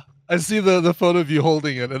 Yeah. I see the photo of you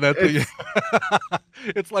holding it, and that thing,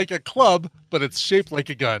 it's like a club, but it's shaped like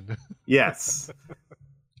a gun. Yes.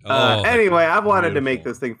 Anyway, I've wanted to make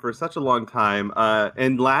this thing for such a long time.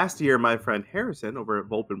 And last year, my friend Harrison over at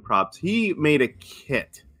Volpin Props, he made a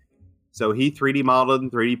kit. So he 3D modeled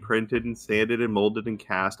and 3D printed and sanded and molded and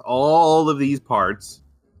cast all of these parts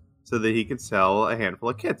so that he could sell a handful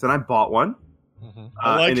of kits. And I bought one. Mm-hmm.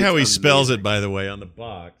 I like how he spells it, by the way, on the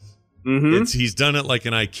box. Mm-hmm. He's done it like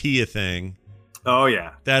an IKEA thing. Oh,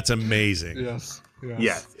 yeah. That's amazing. Yes.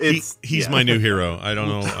 He's my new hero. I don't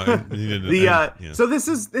know. So this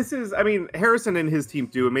is. I mean, Harrison and his team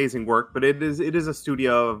do amazing work, but it is a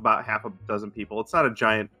studio of about half a dozen people. It's not a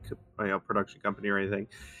giant production company or anything.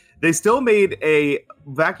 They still made a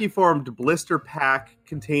vacuum formed blister pack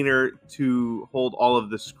container to hold all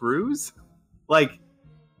of the screws. Like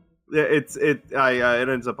it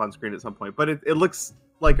ends up on screen at some point, but it looks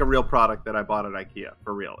like a real product that I bought at IKEA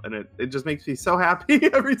for real, and it just makes me so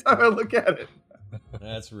happy every time I look at it.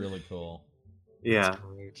 That's really cool. Yeah.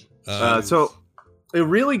 So a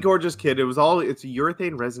really gorgeous kit. It's a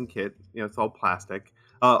urethane resin kit. It's all plastic.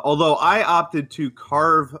 Although I opted to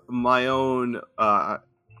carve my own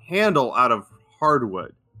handle out of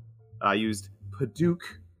hardwood. I used Paduke,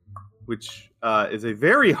 which is a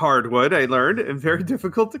very hard wood, I learned, and very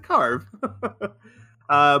difficult to carve.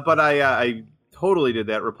 But I totally did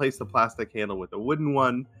that. Replaced the plastic handle with a wooden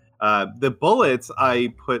one. The bullets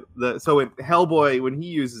I put so in Hellboy, when he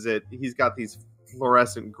uses it, he's got these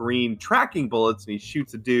fluorescent green tracking bullets, and he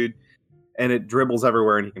shoots a dude, and it dribbles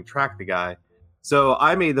everywhere, and he can track the guy. So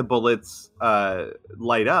I made the bullets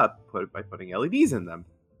light up by putting LEDs in them.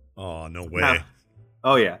 Oh, no way!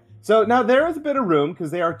 Oh yeah. So now there is a bit of room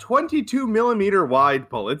because they are 22 millimeter wide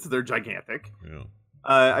bullets. They're gigantic. Yeah.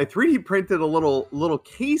 I 3D printed a little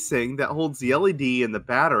casing that holds the LED and the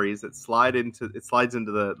batteries that slides into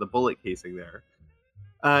the bullet casing there.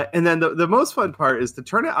 And then the most fun part is to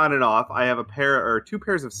turn it on and off. I have two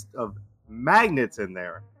pairs of magnets in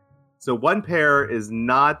there. So one pair is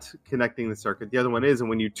not connecting the circuit, the other one is. And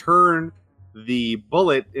when you turn the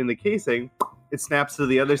bullet in the casing, it snaps to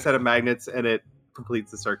the other set of magnets and it completes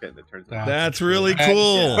the circuit and it turns it on. That's really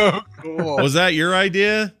cool. So cool. Was that your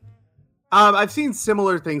idea? I've seen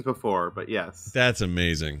similar things before, but yes. That's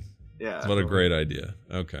amazing. Yeah. What a great idea.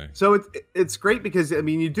 Okay. So it's great because I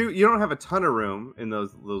mean you don't have a ton of room in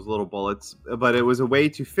those little bullets, but it was a way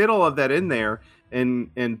to fit all of that in there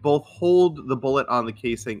and both hold the bullet on the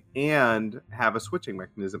casing and have a switching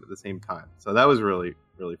mechanism at the same time. So that was a really,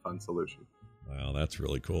 really fun solution. Wow, that's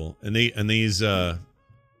really cool. And these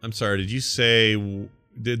I'm sorry,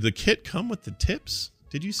 did the kit come with the tips?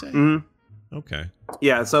 Did you say? Mm-hmm. Okay.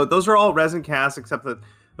 Yeah, so those are all resin casts, except that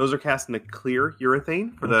those are cast in a clear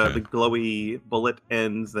urethane for the glowy bullet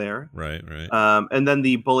ends there. Right. And then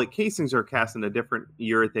the bullet casings are cast in a different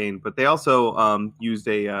urethane, but they also used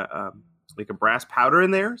a brass powder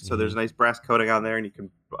in there. So there's a nice brass coating on there, and you can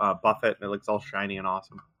buff it, and it looks all shiny and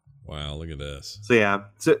awesome. Wow, look at this. So yeah,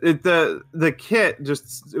 so the kit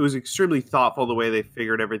it was extremely thoughtful the way they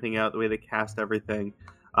figured everything out, the way they cast everything.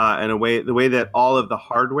 And the way that all of the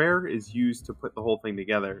hardware is used to put the whole thing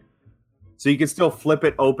together. So you can still flip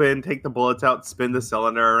it open, take the bullets out, spin the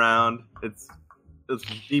cylinder around. It's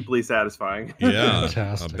deeply satisfying. Yeah,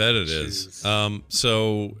 Fantastic. I bet it is.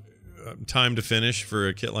 So time to finish for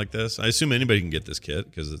a kit like this? I assume anybody can get this kit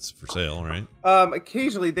because it's for sale, right?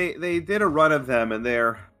 Occasionally, they did a run of them, and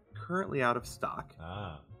they're currently out of stock.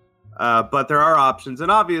 But there are options, and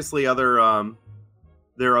obviously there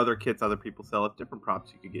are other kits other people sell of different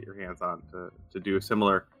props you could get your hands on to do a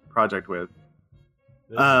similar project with.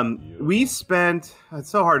 We spent, it's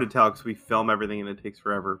so hard to tell because we film everything and it takes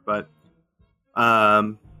forever, but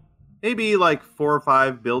maybe like 4 or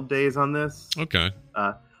 5 build days on this. Okay.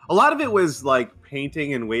 A lot of it was like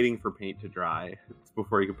painting and waiting for paint to dry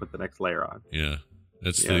before you could put the next layer on. Yeah.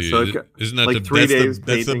 Isn't that like 3 days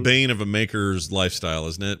that's the bane of a maker's lifestyle,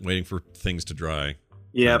 isn't it? Waiting for things to dry.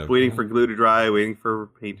 Yeah, waiting for glue to dry, waiting for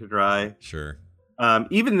paint to dry. Sure.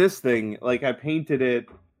 Even this thing, like I painted it,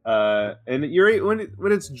 and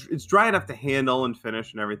when it's dry enough to handle and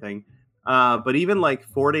finish and everything. But even like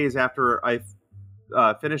 4 days after I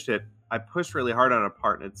finished it, I pushed really hard on a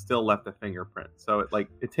part and it still left a fingerprint. So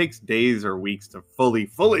it takes days or weeks to fully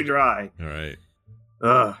dry. All right.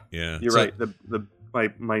 Yeah. You're right.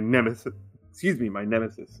 My nemesis. Excuse me, my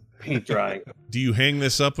nemesis. Paint drying. Do you hang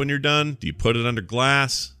this up when you're done? Do you put it under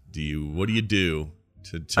glass? What do you do?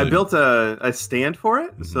 I built a stand for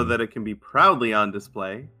it so that it can be proudly on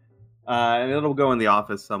display, and it'll go in the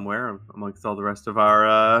office somewhere amongst all the rest of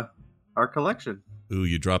our collection. Ooh,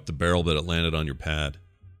 you dropped the barrel, but it landed on your pad.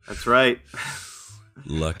 That's right.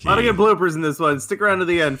 Lucky. A lot of good bloopers in this one. Stick around to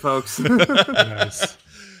the end, folks. Nice.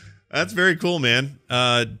 That's very cool, man.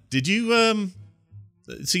 Did you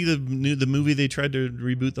see the movie they tried to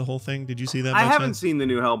reboot the whole thing?Id you see that? I haven't seen the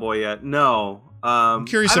new Hellboy yet. No. I'm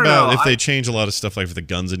curious about if they change a lot of stuff, like if the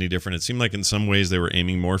gun's any different. It seemed like in some ways they were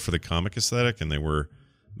aiming more for the comic aesthetic, and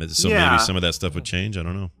maybe some of that stuff would change. I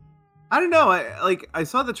don't know. I don't know. I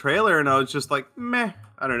saw the trailer and I was just like, meh.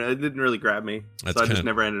 I don't know. It didn't really grab me, so I just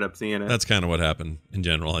never ended up seeing it. That's kind of what happened in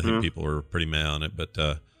general. I think people were pretty meh on it, but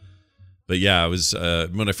yeah, I was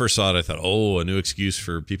when I first saw it, I thought, oh, a new excuse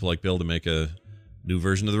for people like Bill to make a new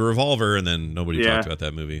version of the revolver, and then nobody talked about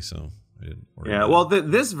that movie, so I didn't worry about well,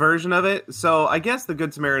 this version of it, so I guess the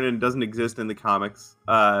Good Samaritan doesn't exist in the comics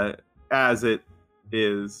as it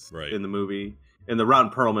is in the movie, in the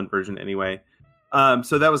Ron Perlman version anyway.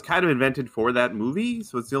 So that was kind of invented for that movie,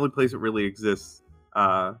 so it's the only place it really exists.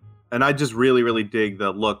 And I just really, really dig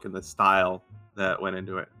the look and the style that went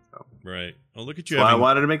into it. So. Right. Oh, look at you. So I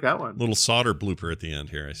wanted to make that one. Little solder blooper at the end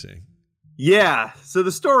here, I see. Yeah. So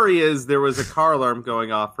the story is there was a car alarm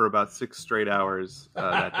going off for about 6 straight hours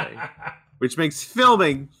that day, which makes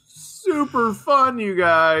filming super fun, you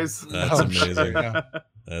guys. That's amazing.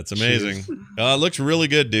 That's amazing. It looks really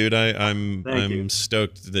good, dude. I'm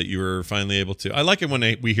stoked that you were finally able to. I like it when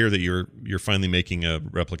we hear that you're finally making a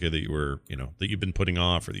replica that that you've been putting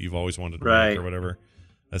off or that you've always wanted to make or whatever.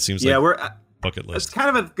 That seems like we're bucket list. It's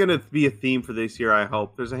kind of going to be a theme for this year, I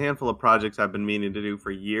hope. There's a handful of projects I've been meaning to do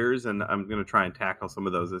for years, and I'm going to try and tackle some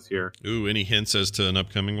of those this year. Ooh, any hints as to an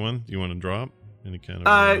upcoming one you want to drop? Any kind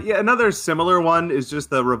of another similar one is just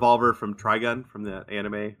the revolver from Trigun from the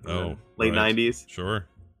anime from the late 90s. Sure.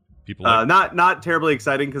 People not terribly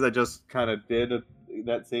exciting because I just kind of did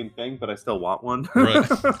that same thing, but I still want one. Right.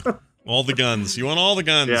 All the guns. You want all the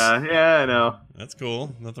guns. Yeah, I know. That's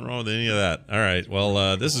cool. Nothing wrong with any of that. All right.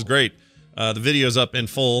 Well, this is great. The video's up in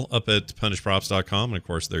full up at punishprops.com, and of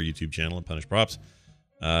course their YouTube channel at Punish Props.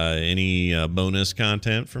 Any bonus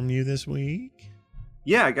content from you this week?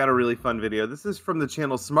 Yeah, I got a really fun video. This is from the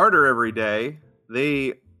channel Smarter Every Day.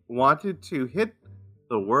 They wanted to hit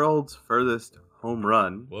the world's furthest home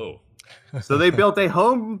run. Whoa. So they built a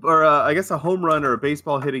home run or a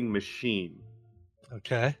baseball hitting machine.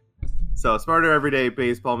 Okay. So Smarter Everyday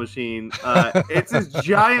baseball machine. It's this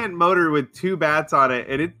giant motor with 2 bats on it,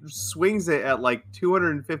 and it swings it at like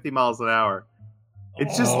 250 miles an hour.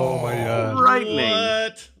 It's just frightening.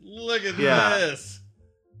 What? Look at this.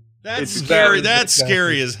 That's scary. That's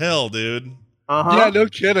scary as hell, dude. Yeah, no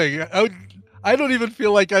kidding. I don't even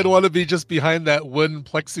feel like I'd want to be just behind that wooden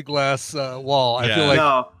plexiglass wall. I feel like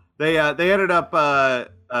no. They ended up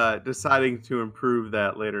deciding to improve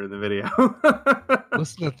that later in the video.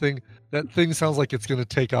 Listen to that thing. That thing sounds like it's going to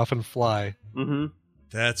take off and fly. Mm-hmm.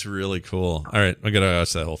 That's really cool. All right, I gotta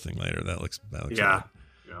watch that whole thing later. That looks yeah.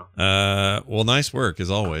 Well, nice work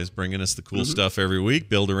as always, bringing us the cool stuff every week.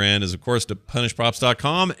 Bill Duran is of course at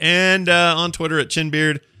punishprops.com and on Twitter at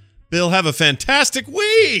Chinbeard. Bill, have a fantastic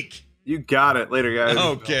week. You got it. Later, guys.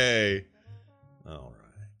 Okay. All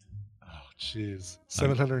right. Oh, jeez.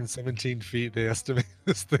 717 feet, they estimate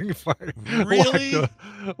this thing fired. Really?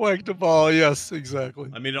 Whacked a ball. Yes, exactly.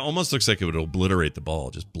 I mean, it almost looks like it would obliterate the ball,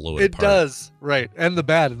 just blow it apart. It does, right. And the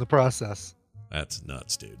bat in the process. That's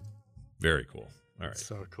nuts, dude. Very cool. All right.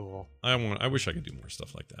 So cool. I wish I could do more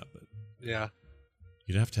stuff like that, but yeah.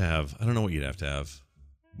 You'd have to have, I don't know what you'd have to have.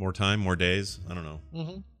 More time, more days? I don't know.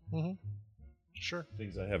 Mm-hmm. Sure.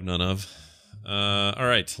 Things I have none of. All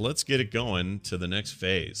right, let's get it going to the next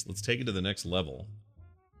phase. Let's take it to the next level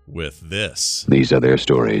with this. These are their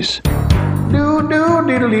stories. Oh,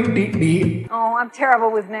 I'm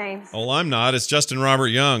terrible with names. Oh, I'm not. It's Justin Robert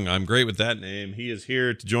Young. I'm great with that name. He is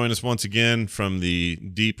here to join us once again from the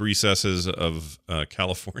deep recesses of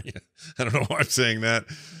California. I don't know why I'm saying that.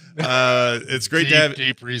 It's great to have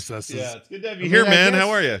deep recesses. Yeah, it's good to have you here, man. How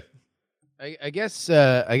are you? I guess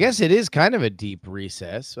it is kind of a deep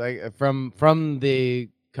recess. Coming from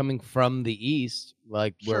the east,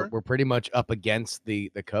 like Sure. we're pretty much up against the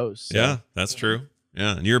coast. So. Yeah, that's true.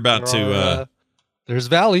 Yeah, and you're about to. There's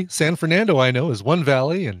Valley. San Fernando, I know, is one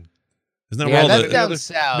valley, and isn't that where all that's the down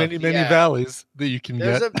south? many valleys that you can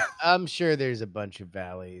get. I'm sure there's a bunch of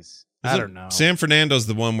valleys. I don't know. San Fernando's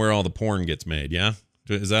the one where all the porn gets made. Yeah.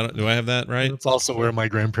 Do I have that right? It's also where my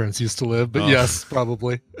grandparents used to live, but yes,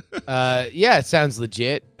 probably. Yeah, it sounds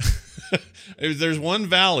legit. There's one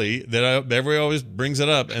valley that everybody always brings it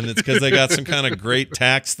up, and it's because they got some kind of great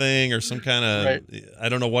tax thing or some kind of I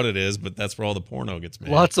don't know what it is, but that's where all the porno gets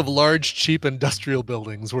made. Lots of large, cheap industrial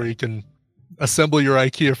buildings where you can assemble your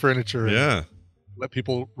IKEA furniture. And let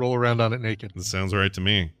people roll around on it naked. That sounds right to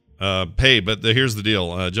me. Hey, but here's the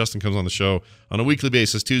deal. Justin comes on the show on a weekly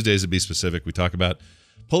basis, Tuesdays to be specific. We talk about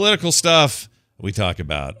political stuff. We talk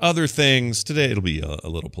about other things. Today it'll be a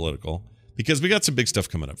little political because we got some big stuff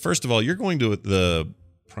coming up. First of all, you're going to the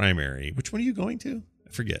primary. Which one are you going to?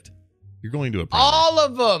 I forget. You're going to a primary. All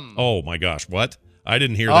of them. Oh, my gosh. What? I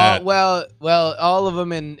didn't hear that. Well, all of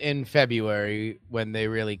them in February when they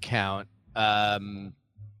really count. And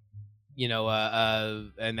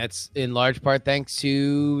that's in large part thanks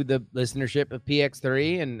to the listenership of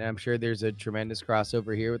PX3, and I'm sure there's a tremendous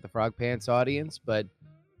crossover here with the Frog Pants audience, but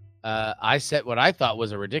I set what I thought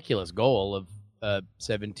was a ridiculous goal of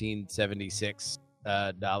 $17.76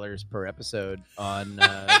 dollars per episode on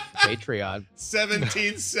Patreon.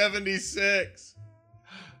 $17.76.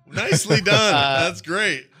 Nicely done. That's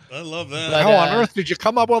great. I love that. How on earth did you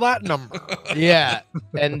come up with that number? Yeah,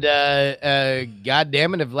 and God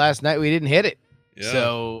damn it, if last night we didn't hit it. Yeah.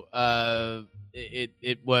 So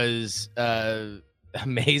it was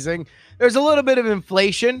amazing. There's a little bit of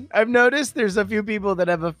inflation. I've noticed there's a few people that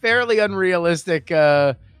have a fairly unrealistic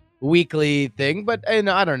weekly thing, but I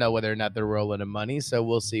don't know whether or not they're rolling in money, so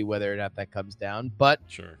we'll see whether or not that comes down. But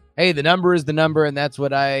sure, hey, the number is the number, and that's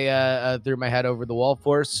what I threw my hat over the wall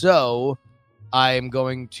for. So I am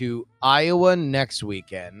going to Iowa next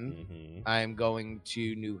weekend. Mm-hmm. I am going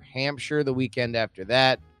to New Hampshire the weekend after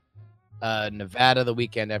that, Nevada the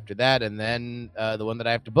weekend after that, and then the one that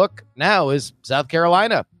I have to book now is South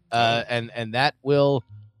Carolina. And that will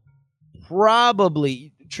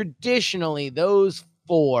probably, traditionally, those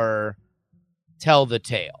 4 tell the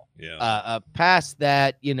tale. Yeah. Past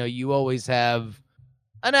that, you always have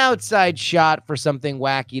an outside shot for something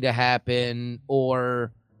wacky to happen,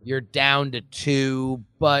 or you're down to 2,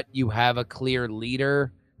 but you have a clear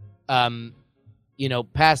leader.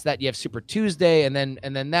 Past that, you have Super Tuesday, and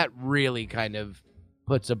then that really kind of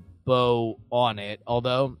puts a bow on it.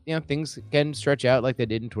 Although, things can stretch out like they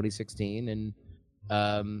did in 2016, and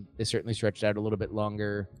they certainly stretched out a little bit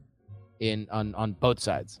longer on both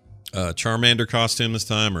sides. Charmander costume this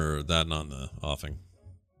time, or that not in the offing?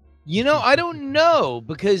 I don't know,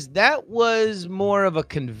 because that was more of a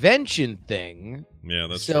convention thing. Yeah,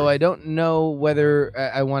 that's so true. I don't know whether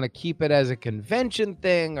I want to keep it as a convention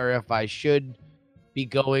thing or if I should be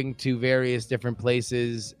going to various different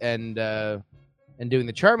places and doing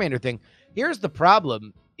the Charmander thing. Here's the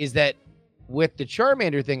problem, is that with the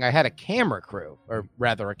Charmander thing, I had a camera crew, or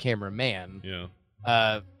rather a cameraman,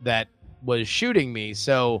 that was shooting me.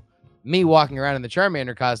 So me walking around in the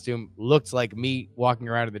Charmander costume looks like me walking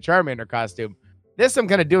around in the Charmander costume. This I'm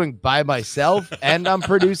kind of doing by myself, and I'm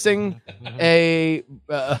producing an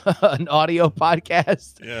audio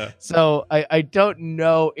podcast. Yeah. So I don't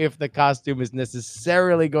know if the costume is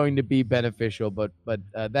necessarily going to be beneficial, but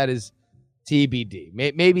that is TBD.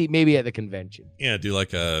 Maybe at the convention. Yeah, do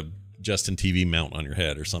like a Justin TV mount on your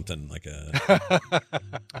head or something like a.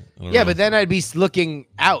 Yeah, but then I'd be looking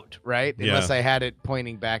out, right? Yeah. Unless I had it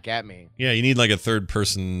pointing back at me. Yeah, you need like a third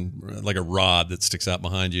person, like a rod that sticks out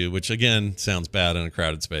behind you, which again sounds bad in a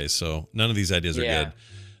crowded space. So none of these ideas are good.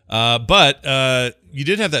 But you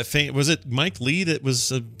did have that faint. Was it Mike Lee that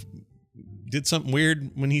was did something weird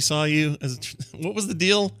when he saw you? What was the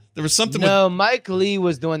deal? There was something. No, Mike Lee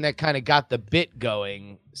was the one that kind of got the bit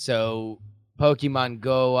going. So Pokemon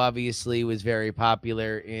Go obviously was very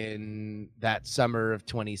popular in that summer of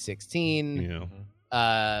 2016.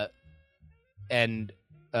 Yeah. And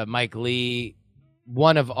Mike Lee,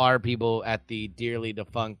 one of our people at the dearly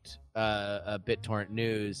defunct BitTorrent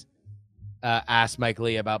News, asked Mike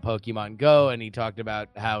Lee about Pokemon Go, and he talked about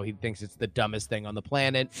how he thinks it's the dumbest thing on the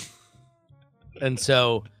planet. And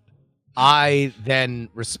so I then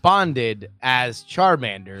responded as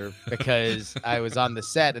Charmander because I was on the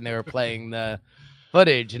set and they were playing the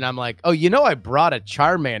footage, and I'm like, oh, I brought a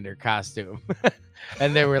Charmander costume.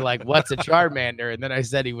 And they were like, what's a Charmander? And then I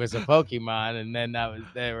said he was a Pokemon, and then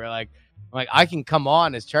they were like, I can come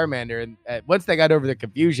on as Charmander. And once they got over the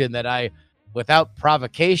confusion that I, without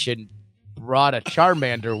provocation, brought a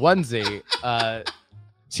Charmander onesie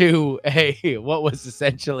to what was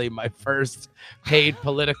essentially my first paid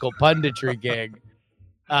political punditry gig.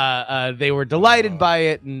 They were delighted by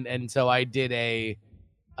it, and so I did a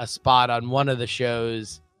spot on one of the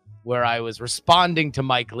shows where I was responding to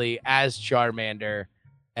Mike Lee as Charmander,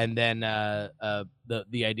 and then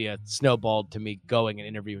the idea snowballed to me going and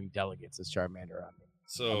interviewing delegates as Charmander on me.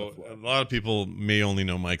 So a lot of people may only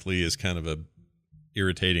know Mike Lee as kind of a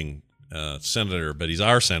irritating senator, but he's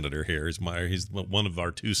our senator here. He's one of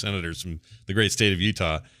our 2 senators from the great state of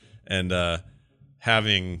Utah, and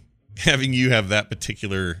having you have that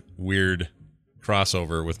particular weird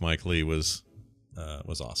crossover with Mike Lee was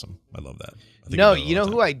awesome. I love that. No, you know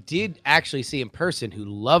who I did actually see in person who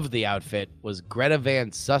loved the outfit was Greta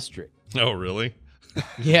Van Susteren. Oh, really?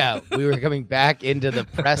 Yeah, we were coming back into the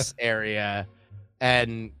press area,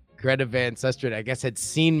 and Greta Van Susteren, I guess, had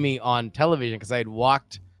seen me on television because I had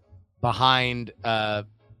walked behind Anthony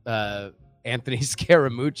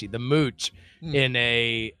Scaramucci, the Mooch, in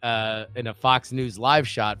a Fox News live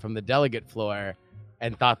shot from the delegate floor,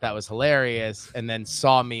 and thought that was hilarious, and then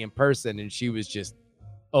saw me in person, and she was just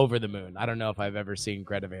over the moon. I don't know if I've ever seen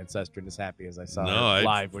Greta Van Susteren as happy as I saw her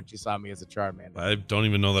live when she saw me as a Charmander. I don't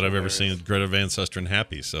even know that I've ever seen Greta Van Susteren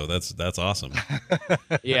happy, so that's awesome.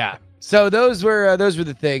 Yeah. So those were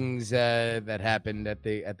the things that happened at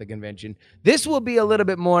the convention. This will be a little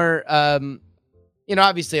bit more.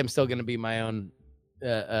 Obviously, I'm still going to be my own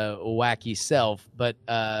wacky self, but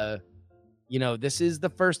this is the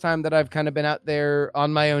first time that I've kind of been out there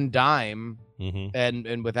on my own dime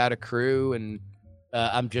and without a crew, and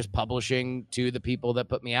I'm just publishing to the people that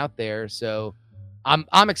put me out there. So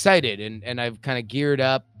I'm excited, and I've kind of geared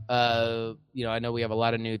up. I know we have a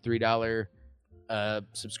lot of new $3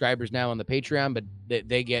 subscribers now on the Patreon, but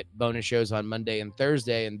they get bonus shows on Monday and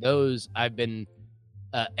Thursday, and those I've been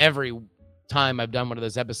every time I've done one of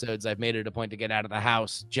those episodes, I've made it a point to get out of the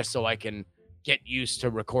house just so I can get used to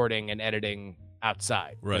recording and editing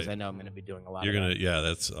outside. Right. Because I know I'm going to be doing a lot.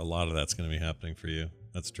 That's a lot of that's going to be happening for you.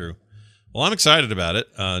 That's true. Well, I'm excited about it,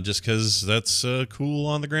 just because that's cool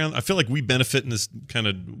on the ground. I feel like we benefit in this kind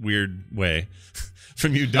of weird way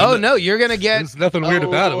from you. No, you're going to get There's nothing weird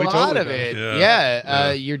about it. We a totally lot of do. it.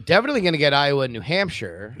 Yeah. You're definitely going to get Iowa and New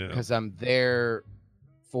Hampshire because I'm there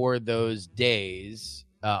for those days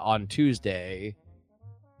on Tuesday,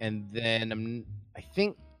 and then I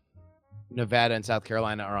think Nevada and South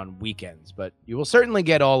Carolina are on weekends. But you will certainly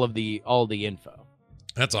get all the info.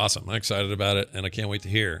 That's awesome. I'm excited about it, and I can't wait to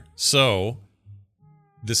hear. So,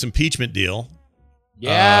 this impeachment deal.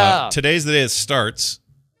 Yeah. Today's the day it starts.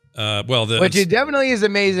 Which it definitely is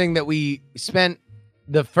amazing that we spent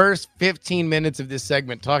the first 15 minutes of this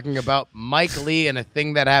segment talking about Mike Lee and a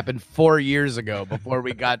thing that happened 4 years ago before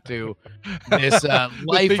we got to this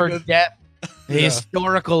life or death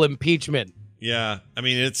historical impeachment. Yeah. I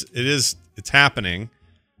mean, it's happening.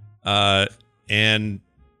 And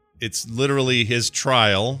it's literally his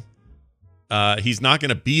trial. He's not going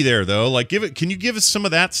to be there though. Like, can you give us some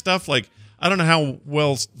of that stuff? Like, I don't know how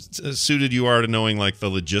well suited you are to knowing like the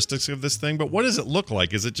logistics of this thing, but what does it look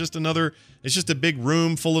like? Is it just it's just a big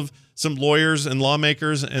room full of some lawyers and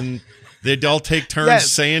lawmakers, and they'd all take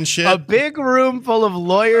turns saying shit? A big room full of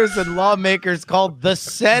lawyers and lawmakers called the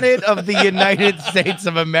Senate of the United States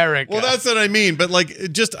of America. Well, that's what I mean. But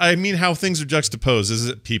I mean how things are juxtaposed. Is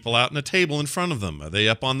it people out in a table in front of them? Are they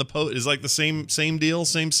up on the post? Is like the same deal,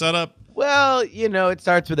 same setup? Well, it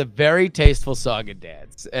starts with a very tasteful song and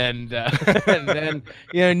dance, and then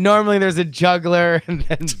normally there's a juggler, and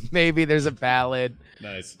then maybe there's a ballad.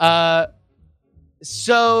 Nice.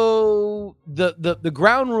 So the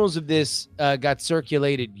ground rules of this got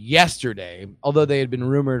circulated yesterday, although they had been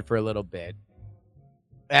rumored for a little bit.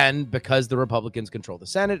 And because the Republicans control the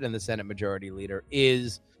Senate and the Senate Majority Leader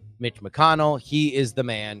is Mitch McConnell, he is the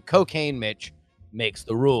man. Cocaine Mitch makes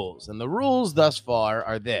the rules. And the rules thus far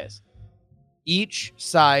are this. Each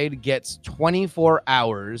side gets 24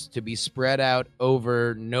 hours to be spread out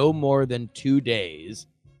over no more than 2 days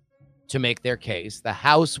to make their case. The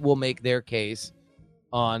House will make their case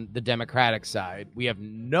on the Democratic side. We have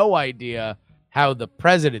no idea how the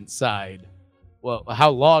president's side,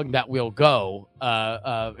 how long that will go.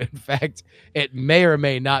 In fact, it may or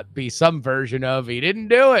may not be some version of, he didn't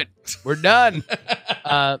do it, we're done.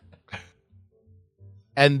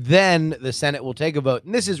 And then the Senate will take a vote.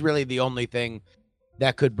 And this is really the only thing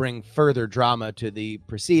that could bring further drama to the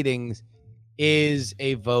proceedings, is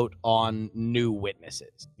a vote on new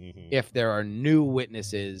witnesses. Mm-hmm. If there are new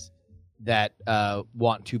witnesses that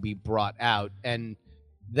want to be brought out. And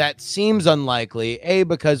that seems unlikely,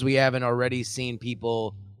 because we haven't already seen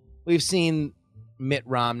people. We've seen Mitt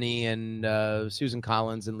Romney and Susan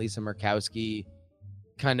Collins and Lisa Murkowski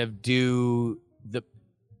kind of do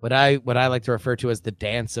what I like to refer to as the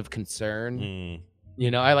dance of concern.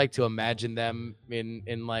 I like to imagine them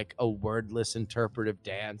in like a wordless interpretive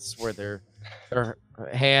dance where their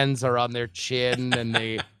hands are on their chin and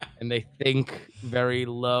they think very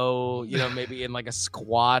low, maybe in like a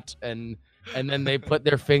squat, and and then they put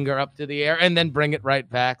their finger up to the air and then bring it right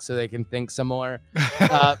back so they can think some more.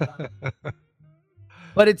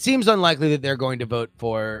 But it seems unlikely that they're going to vote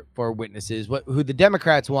for witnesses. Who the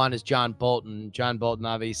Democrats want is John Bolton. John Bolton,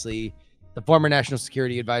 obviously, the former national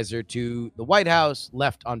security advisor to the White House,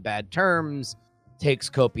 left on bad terms, takes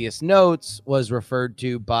copious notes, was referred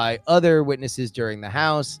to by other witnesses during the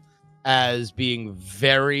House as being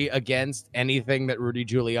very against anything that Rudy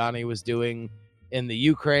Giuliani was doing in the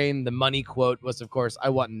Ukraine. The money quote was, of course, I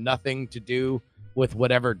want nothing to do with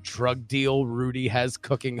whatever drug deal Rudy has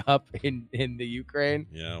cooking up in the Ukraine.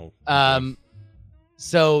 Yeah.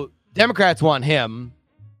 So Democrats want him.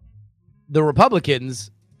 The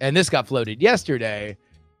Republicans, and this got floated yesterday,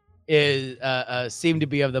 seem to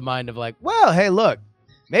be of the mind of like, well, hey, look,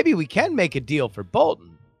 maybe we can make a deal for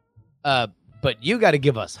Bolton, but you got to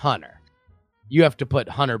give us Hunter. You have to put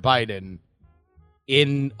Hunter Biden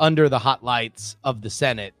in under the hot lights of the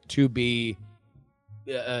Senate to be,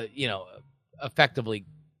 effectively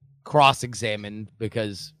cross-examined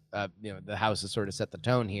because the House has sort of set the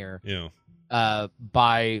tone here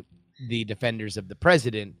by the defenders of the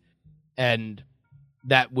president, and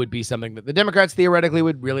that would be something that the Democrats theoretically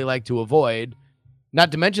would really like to avoid.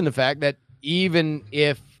 Not to mention the fact that even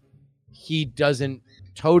if he doesn't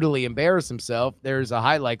totally embarrass himself, there's a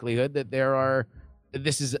high likelihood that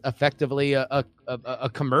this is effectively a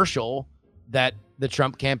commercial that the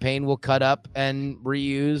Trump campaign will cut up and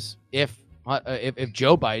reuse if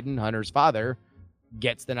Joe Biden, Hunter's father,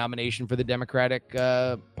 gets the nomination for the Democratic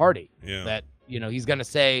Party. Yeah. That, he's going to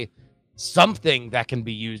say something that can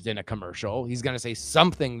be used in a commercial. He's going to say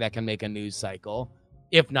something that can make a news cycle,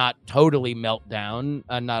 if not totally melt down,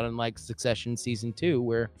 not unlike Succession Season 2,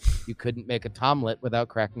 where you couldn't make a tomlet without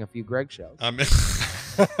cracking a few Greg shells.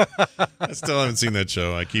 I still haven't seen that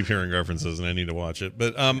show. I keep hearing references, and I need to watch it.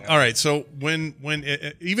 But all right, so when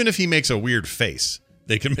even if he makes a weird face,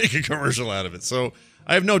 they can make a commercial out of it. So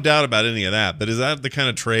I have no doubt about any of that. But is that the kind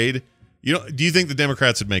of trade? Do you think the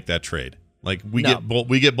Democrats would make that trade? Like we get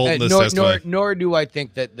Bolton to testify? Nor do I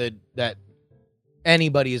think that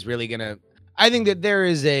anybody is really gonna. I think that there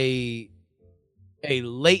is a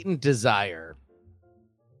latent desire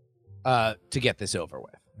to get this over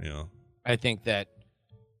with. Yeah, I think that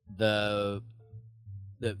the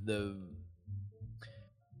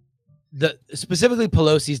specifically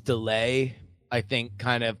Pelosi's delay, I think,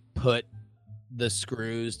 kind of put the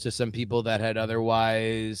screws to some people that had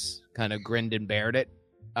otherwise kind of grinned and bared it.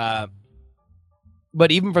 But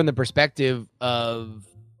even from the perspective of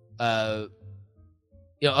other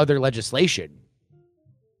legislation,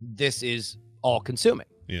 this is all-consuming,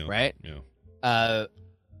 right? Yeah.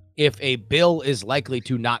 If a bill is likely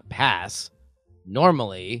to not pass,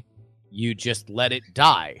 normally you just let it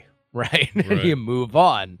die, right? And you move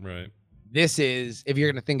on. Right. This is, if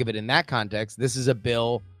you're going to think of it in that context, this is a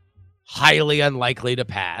bill highly unlikely to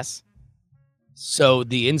pass. So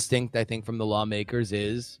the instinct, I think, from the lawmakers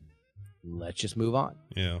is, let's just move on.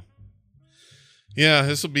 Yeah. Yeah,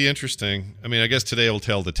 this will be interesting. I mean, I guess today will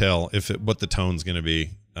tell the tale what the tone's going to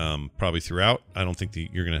be. Probably throughout. I don't think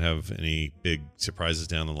you're going to have any big surprises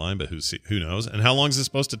down the line, but who knows? And how long is this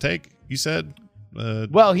supposed to take? You said.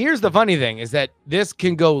 Well, here's the funny thing: is that this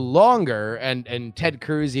can go longer, and Ted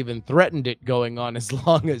Cruz even threatened it going on as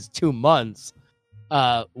long as 2 months,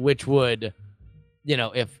 which would,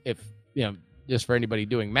 if just for anybody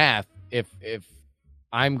doing math, if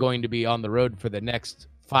I'm going to be on the road for the next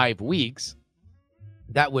 5 weeks,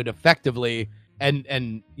 that would effectively,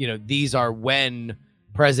 and these are when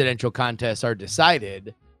presidential contests are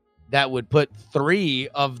decided, that would put 3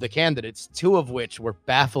 of the candidates, 2 of which were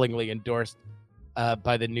bafflingly endorsed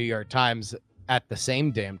by the New York Times at the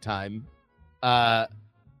same damn time, that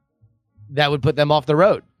would put them off the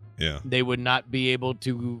road. Yeah. They would not be able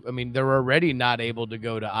to, they're already not able to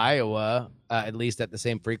go to Iowa, at least at the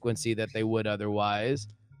same frequency that they would otherwise.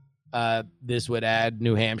 This would add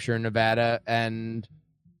New Hampshire, Nevada, and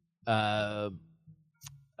South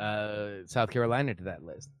Carolina to that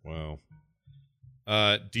list. Wow.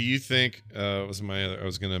 Do you think I was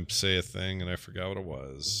going to say a thing and I forgot what it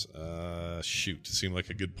was. Shoot, it seemed like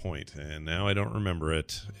a good point, and now I don't remember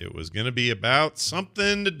it. It was going to be about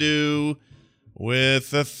something to do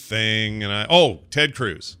with a thing, and Ted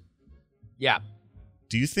Cruz. Yeah.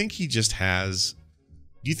 Do you think he just has?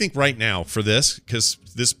 Do you think right now for this, because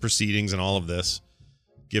this proceedings and all of this,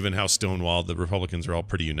 given how stonewalled the Republicans are all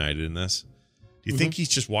pretty united in this, do you think he's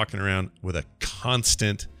just walking around with a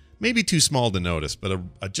constant, maybe too small to notice, but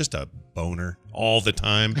just a boner all the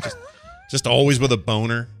time? just always with a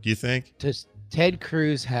boner, do you think? Ted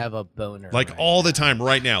Cruz have a boner? Like right all now? the time,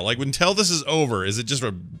 right now. Like until this is over, is it just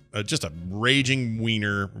a raging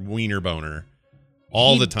wiener boner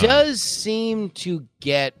all the time? He does seem to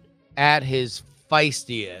get at his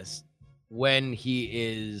feistiest when he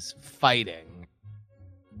is fighting.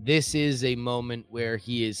 This is a moment where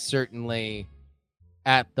he is certainly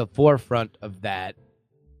at the forefront of that.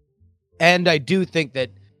 And I do think that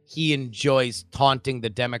he enjoys taunting the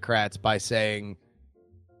Democrats by saying,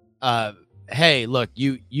 hey, look,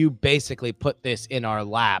 you basically put this in our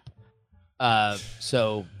lap.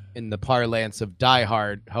 So in the parlance of Die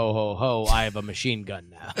Hard, ho, ho, ho, I have a machine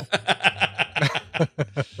gun now.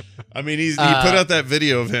 I mean, he put out that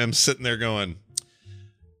video of him sitting there going,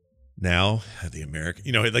 now the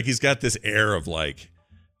American, like he's got this air of like,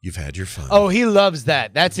 you've had your fun. Oh, he loves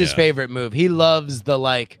that. That's his favorite move. He loves the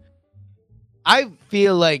like, I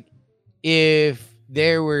feel like if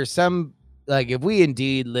there were some, like if we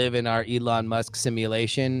indeed live in our Elon Musk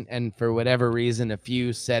simulation and for whatever reason a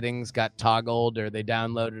few settings got toggled or they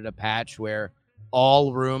downloaded a patch where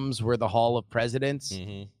all rooms were the Hall of Presidents,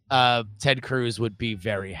 Ted Cruz would be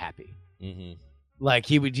very happy. Like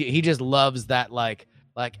he just loves that like,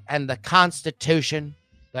 and the Constitution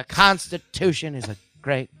is a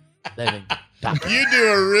great living document. You do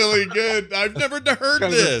a really good, I've never heard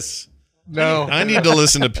this. No, I need to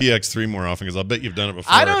listen to PX3 more often because I'll bet you've done it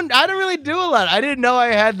before. I don't really do a lot. I didn't know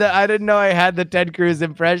I had the Ted Cruz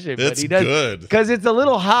impression. But It's he does, good because it's a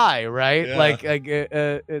little high, right? Yeah. Like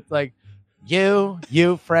it's like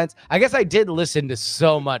you friends. I guess I did listen to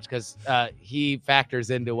so much because he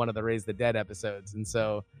factors into one of the Raise the Dead episodes, and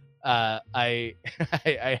so I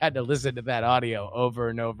had to listen to that audio over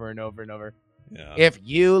and over and over and over. Yeah. If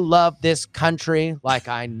you love this country like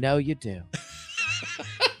I know you do.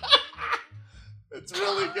 It's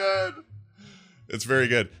really good. It's very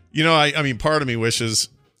good. I mean, part of me wishes,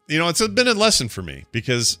 it's been a lesson for me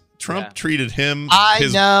because Trump treated him. I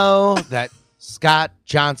know that Scott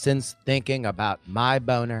Johnson's thinking about my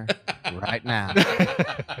boner right now.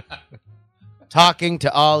 Talking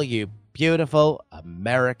to all you beautiful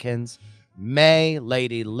Americans, may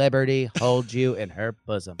Lady Liberty hold you in her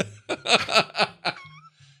bosom.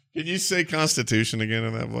 Can you say Constitution again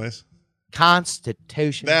in that voice?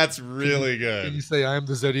 Constitution. That's really good. Can you say I am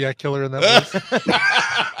the Zodiac Killer in that voice?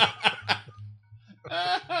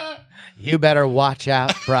 You better watch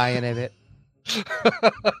out, Brian Ibbett.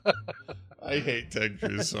 I hate Ted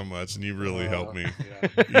Cruz so much, and you really helped me.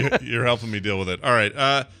 You're helping me deal with it. All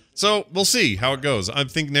right. So we'll see how it goes. I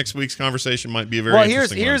think next week's conversation might be a very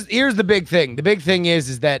interesting one. Here's the big thing. The big thing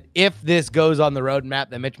is that if this goes on the roadmap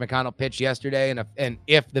that Mitch McConnell pitched yesterday, and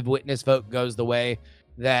if the witness vote goes the way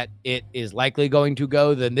that it is likely going to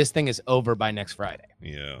go, then this thing is over by next Friday.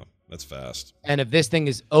 Yeah, that's fast. And if this thing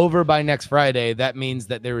is over by next Friday, that means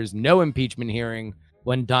that there is no impeachment hearing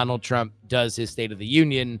when Donald Trump does his State of the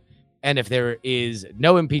Union. And if there is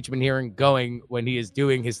no impeachment hearing going when he is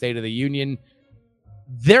doing his State of the Union,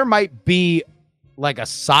 there might be like a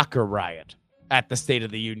soccer riot at the State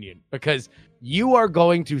of the Union, because you are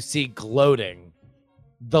going to see gloating,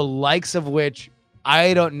 the likes of which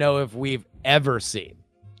I don't know if we've ever seen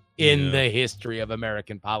in the history of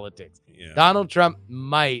American politics. Yeah. Donald Trump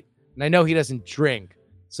might, and I know he doesn't drink,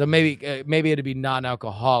 so maybe it'd be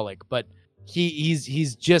non-alcoholic, but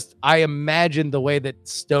he's just, I imagine the way that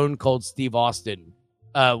Stone Cold Steve Austin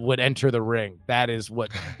would enter the ring. That is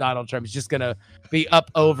what Donald Trump is just gonna be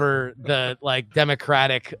up over the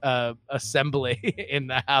Democratic assembly in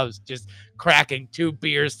the House, just cracking 2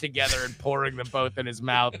 beers together and pouring them both in his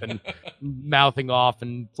mouth and mouthing off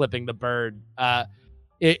and flipping the bird.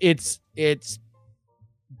 It's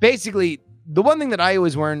basically the one thing that I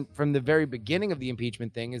always learned from the very beginning of the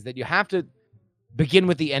impeachment thing is that you have to begin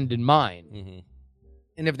with the end in mind. Mm-hmm.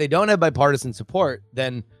 And if they don't have bipartisan support,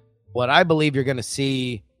 then what I believe you're going to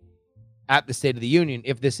see at the State of the Union,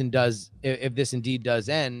 if this indeed does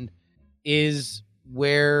end, is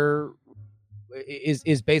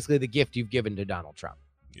basically the gift you've given to Donald Trump.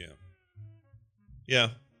 Yeah,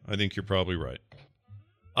 I think you're probably right.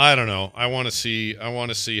 I don't know. I want to see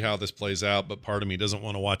how this plays out, but part of me doesn't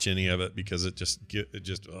want to watch any of it because I've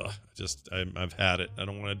had it. I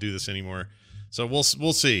don't want to do this anymore. So we'll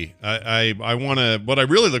see. I want to. What I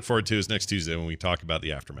really look forward to is next Tuesday when we talk about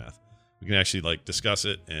the aftermath. We can actually discuss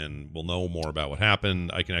it, and we'll know more about what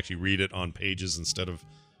happened. I can actually read it on pages instead of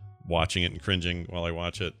watching it and cringing while I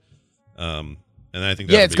watch it. And I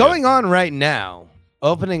think it's going on right now.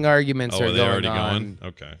 Opening arguments are they going already on. Going?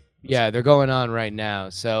 Okay. Yeah, they're going on right now.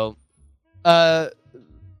 So, that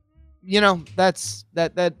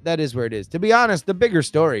is where it is. To be honest, the bigger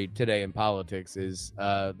story today in politics is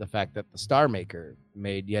the fact that the Star Maker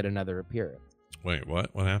made yet another appearance. Wait,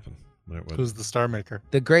 what? What happened? What? Who's the star maker?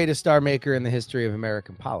 The greatest star maker in the history of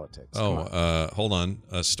American politics. Hold on.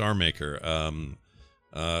 A star maker.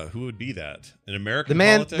 Who would be that? An American the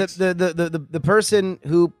man, politics? the person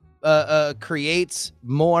who creates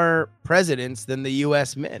more presidents than the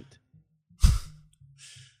U.S. Mint.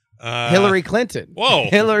 Hillary Clinton. Whoa.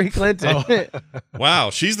 Hillary Clinton. Oh. Wow,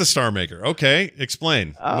 she's the star maker. Okay,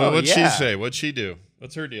 explain. What'd she say? What'd she do?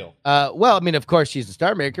 What's her deal? Well, I mean, of course, she's a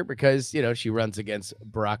star maker because, she runs against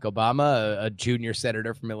Barack Obama, a junior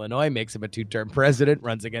senator from Illinois, makes him a 2-term president,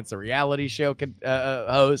 runs against a reality show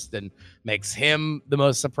host, and makes him the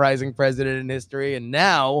most surprising president in history. And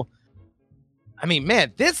now, I mean,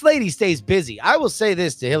 man, this lady stays busy. I will say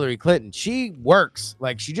this to Hillary Clinton. She works.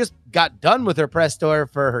 Like, she just got done with her press tour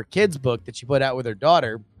for her kids' book that she put out with her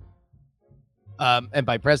daughter. And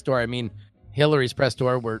by press tour, I mean Hillary's press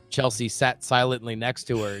tour, where Chelsea sat silently next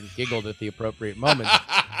to her and giggled at the appropriate moments.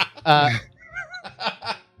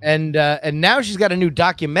 And now she's got a new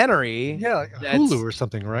documentary. Yeah, like Hulu or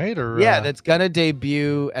something, right? Or that's gonna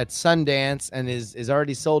debut at Sundance and is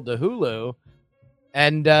already sold to Hulu.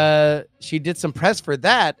 And she did some press for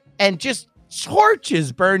that and just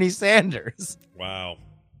torches Bernie Sanders. Wow.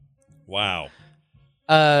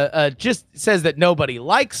 Just says that nobody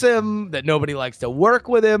likes him, that nobody likes to work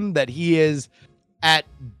with him, that he is at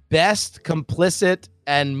best complicit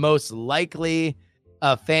and most likely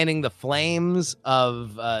fanning the flames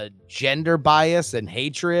of gender bias and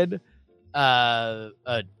hatred. A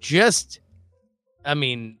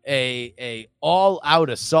all-out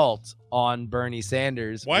assault on Bernie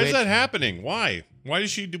Sanders. Why is that happening? Why? Why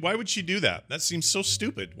would she do that? That seems so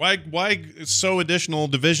stupid. Why sow additional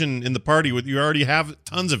division in the party when you already have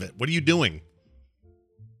tons of it? What are you doing?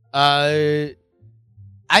 I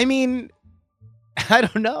mean, I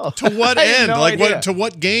don't know. To what end? No like idea. what? To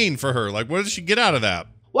what gain for her? Like, what does she get out of that?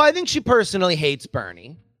 Well, I think she personally hates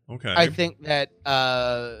Bernie. Okay. I think that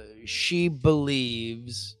she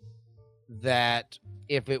believes that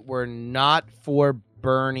if it were not for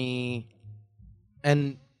Bernie,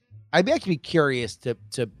 and I'd actually be curious to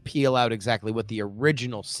peel out exactly what the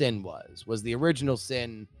original sin was. Was the original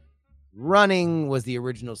sin running? Was the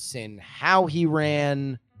original sin how he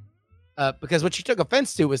ran? Because what she took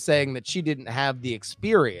offense to was saying that she didn't have the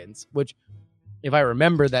experience, which, if I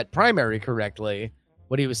remember that primary correctly,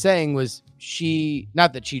 what he was saying was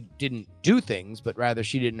not that she didn't do things, but rather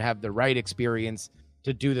she didn't have the right experience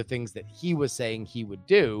to do the things that he was saying he would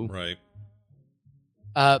do. Right.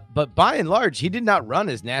 But by and large, he did not run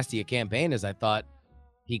as nasty a campaign as I thought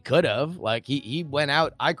he could have. Like, he went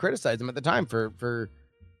out. I criticized him at the time for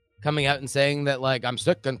coming out and saying that, like, I'm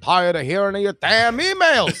sick and tired of hearing your damn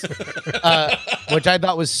emails, which I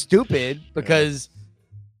thought was stupid because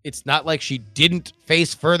it's not like she didn't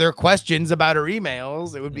face further questions about her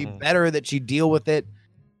emails. It would be better that she deal with it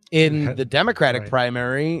in the Democratic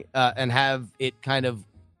primary and have it kind of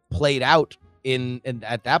played out in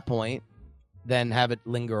at that point, than have it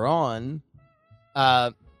linger on.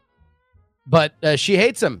 But she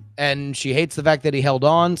hates him, and she hates the fact that he held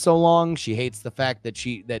on so long. She hates the fact that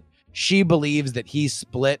she believes that he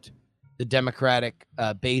split the Democratic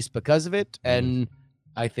base because of it, and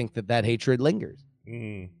I think that hatred lingers.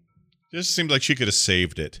 Just seemed like she could have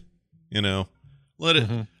saved it, Let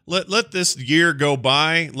it let this year go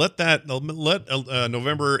by. Let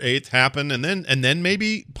November 8th happen, and then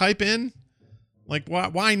maybe pipe in. Like,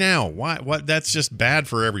 why now? Why? What? That's just bad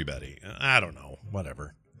for everybody. I don't know.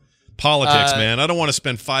 Whatever. Politics, man. I don't want to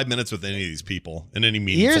spend 5 minutes with any of these people in any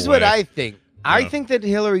meaningful way. Here's what I think. I think that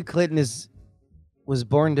Hillary Clinton was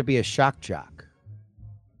born to be a shock jock.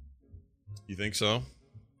 You think so?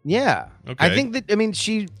 Yeah. Okay. I think that, I mean,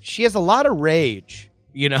 she has a lot of rage.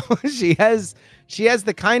 She has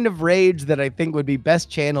the kind of rage that I think would be best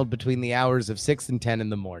channeled between the hours of 6 and 10 in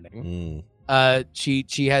the morning. She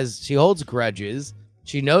holds grudges.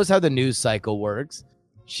 She knows how the news cycle works.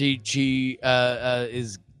 She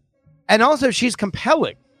is, and also she's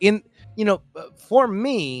compelling. For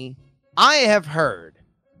me, I have heard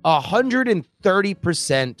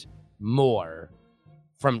 130% more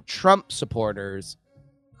from Trump supporters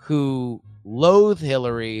who loathe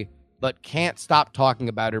Hillary but can't stop talking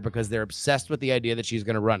about her because they're obsessed with the idea that she's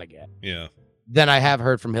going to run again. Yeah. Than I have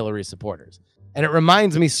heard from Hillary supporters. And it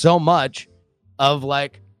reminds me so much of,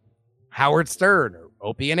 like, Howard Stern or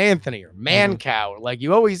Opie and Anthony or Mancow. Like,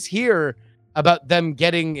 you always hear about them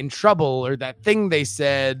getting in trouble or that thing they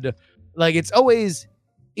said. Like, it's always,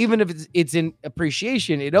 even if it's in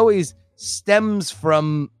appreciation, it always stems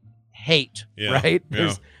from hate, right? Yeah.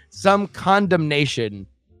 There's some condemnation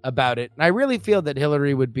about it. And I really feel that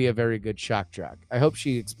Hillary would be a very good shock jock. I hope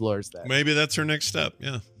she explores that. Maybe that's her next step.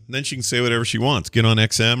 Yeah. then she can say whatever she wants. Get on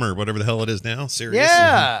XM or whatever the hell it is now. Sirius.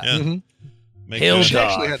 Yeah. Mm-hmm. Hill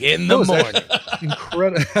dog in the morning.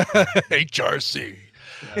 Incredible. HRC.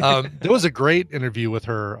 There was a great interview with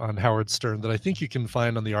her on Howard Stern that I think you can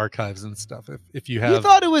find on the archives and stuff. If you have, You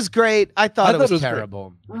thought it was great. I thought it was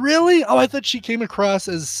terrible. Really? Oh, I thought she came across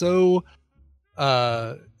as so,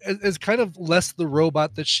 as kind of less the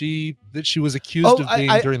robot that she was accused of being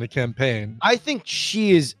during the campaign. I think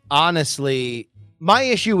she is honestly. My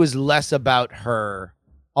issue was less about her,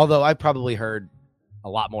 although I probably heard a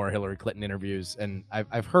lot more Hillary Clinton interviews, and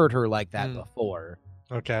I've heard her like that before.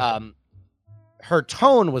 Okay. Her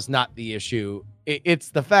tone was not the issue. It's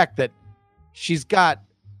the fact that she's got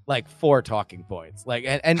like 4 talking points. Like,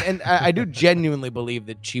 and I do genuinely believe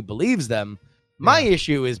that she believes them. My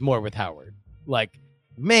issue is more with Howard. Like,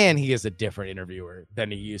 man, he is a different interviewer than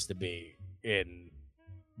he used to be in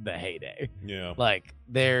the heyday. Yeah. Like,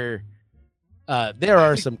 there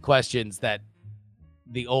are some questions that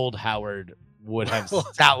the old Howard would have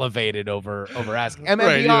salivated over asking. I mean,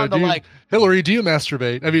 right, beyond Hillary, do you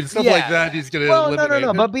masturbate? I mean, stuff like that. He's gonna. eliminate.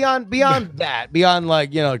 No. But beyond that, beyond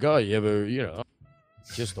like oh, you ever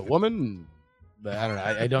just a woman. But I don't know.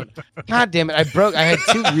 I don't. God damn it! I had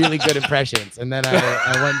 2 really good impressions, and then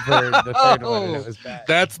I went for the third one, and it was bad.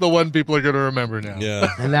 That's the one people are gonna remember now. Yeah.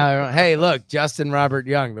 And now, hey, look, Justin Robert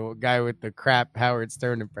Young, the guy with the crap Howard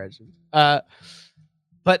Stern impression. But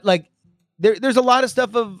like, there's a lot of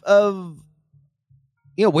stuff of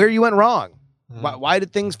where you went wrong. Why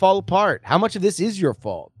did things fall apart? How much of this is your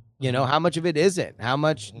fault? How much of it isn't? How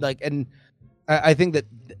much and I think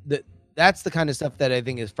that's the kind of stuff that I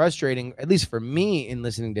think is frustrating, at least for me in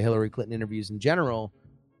listening to Hillary Clinton interviews in general,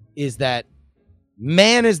 is that,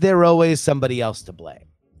 man, is there always somebody else to blame?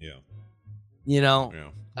 Yeah.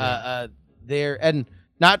 There, and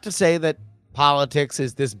not to say that politics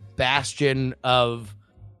is this bastion of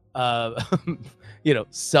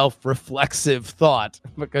self-reflexive thought,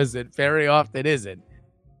 because it very often isn't.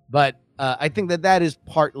 But I think that is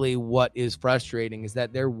partly what is frustrating, is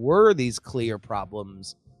that there were these clear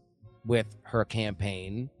problems with her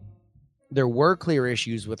campaign. There were clear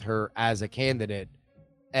issues with her as a candidate,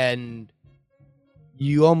 and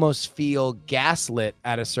you almost feel gaslit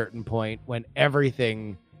at a certain point when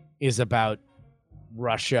everything is about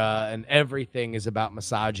Russia and everything is about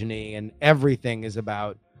misogyny and everything is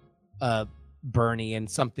about Bernie and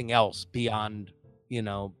something else beyond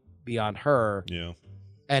her. Yeah.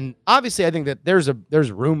 And obviously I think that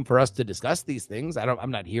there's room for us to discuss these things. I'm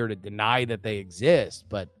not here to deny that they exist,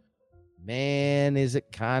 but man, is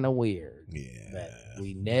it kind of weird that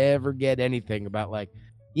we never get anything about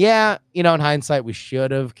in hindsight, we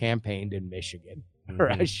should have campaigned in Michigan, or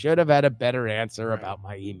I should have had a better answer about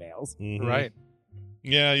my emails. Mm-hmm. Right.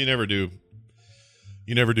 Yeah, you never do.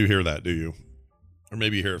 You never do hear that, do you? Or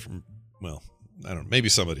maybe you hear it from, well, I don't know, maybe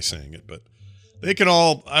somebody's saying it, but they can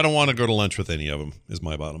all, I don't want to go to lunch with any of them, is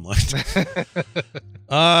my bottom line.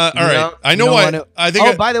 All right. I know why. I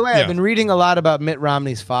think. By the way, I've been reading a lot about Mitt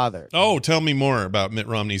Romney's father. Oh, tell me more about Mitt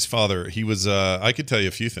Romney's father. He was, I could tell you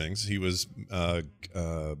a few things. He was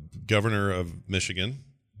governor of Michigan.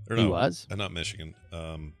 Or no, he was? Not Michigan.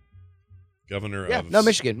 Governor of... No,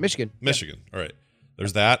 Michigan. Michigan. All right.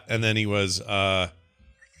 There's that. And then he was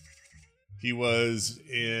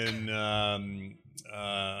in...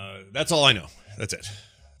 that's all I know. That's it.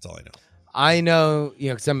 That's all I know. I know,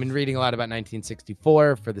 because I've been reading a lot about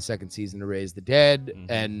 1964 for the second season of Raise the Dead,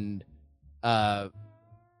 and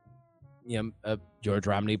George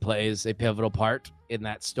Romney plays a pivotal part in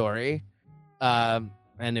that story. And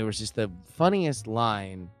it was just the funniest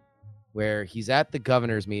line where he's at the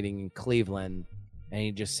governor's meeting in Cleveland, and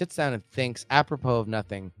he just sits down and thinks, apropos of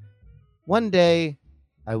nothing, one day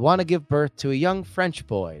I want to give birth to a young French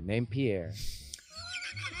boy named Pierre.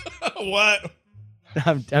 What?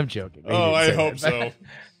 I'm joking. Oh, I hope so.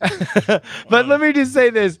 But let me just say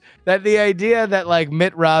this, that the idea that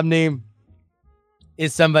Mitt Romney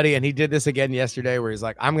is somebody, and he did this again yesterday, where he's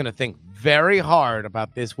like, I'm going to think very hard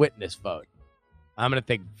about this witness vote. I'm going to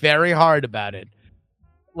think very hard about it.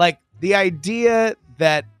 The idea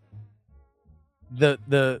that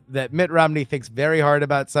that Mitt Romney thinks very hard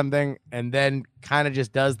about something and then kind of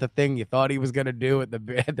just does the thing you thought he was going to do at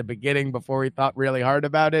the beginning before he thought really hard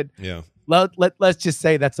about it. Yeah. Let's just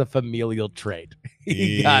say that's a familial trait.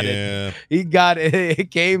 He got it. He got it.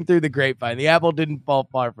 It came through the grapevine. The apple didn't fall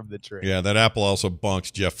far from the tree. Yeah, that apple also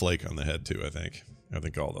bonks Jeff Flake on the head too, I think. I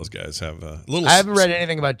think all those guys have a little... I haven't read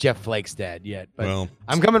anything about Jeff Flake's dad yet, but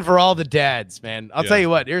I'm coming for all the dads, man. I'll tell you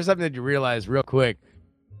what, here's something that you realize real quick.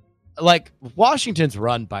 like Washington's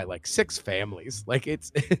run by like 6 families. Like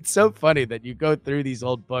it's so funny that you go through these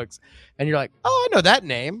old books and you're like, oh, I know that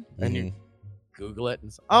name, and you Google it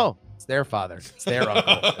and it's their father, it's their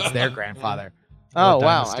uncle, it's their grandfather. Oh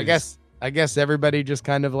wow, dynasties. I guess everybody just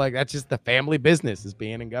kind of like, that's just the family business, is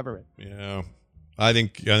being in government. Yeah. I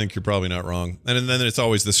think you're probably not wrong. And then it's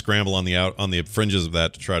always the scramble on the fringes of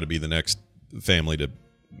that to try to be the next family to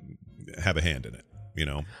have a hand in it, you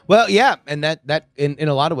know? Well, yeah. And that in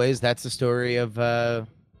a lot of ways, that's the story of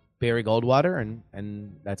Barry Goldwater,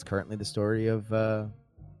 and that's currently the story of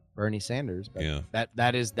Bernie Sanders. But yeah.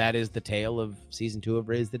 That is the tale of season 2 of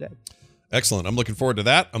Raise the Dead. Excellent. I'm looking forward to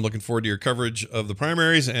that. I'm looking forward to your coverage of the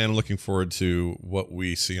primaries, and looking forward to what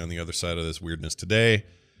we see on the other side of this weirdness today.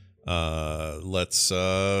 Let's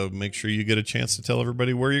make sure you get a chance to tell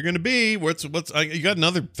everybody where you're going to be. You got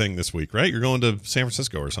another thing this week, right? You're going to San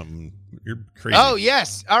Francisco or something. You're crazy. Oh,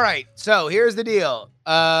 yes. All right. So here's the deal.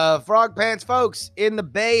 Frog Pants folks in the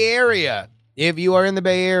Bay Area. If you are in the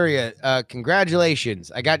Bay Area, congratulations.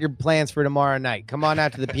 I got your plans for tomorrow night. Come on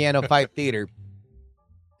out to the Piano Fight Theater,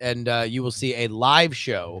 and you will see a live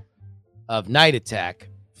show of Night Attack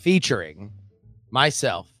featuring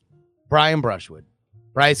myself, Brian Brushwood,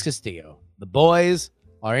 Bryce Castillo. The boys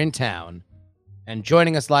are in town, and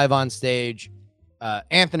joining us live on stage,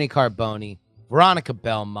 Anthony Carboni, Veronica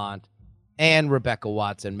Belmont, and Rebecca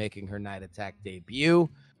Watson making her Night Attack debut.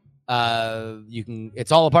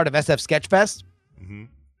 It's all a part of SF Sketchfest. Mm-hmm.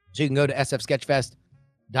 So you can go to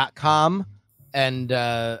sfsketchfest.com and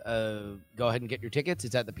go ahead and get your tickets.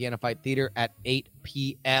 It's at the Piano Fight Theater at 8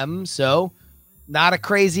 p.m. So not a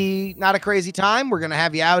crazy time. We're going to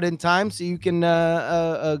have you out in time so you can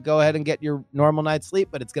go ahead and get your normal night's sleep,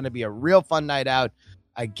 but it's going to be a real fun night out.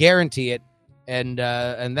 I guarantee it. And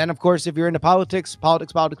then, of course, if you're into politics is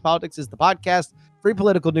the podcast. Free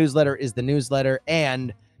Political Newsletter is the newsletter.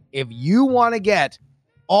 And if you want to get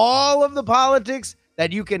all of the politics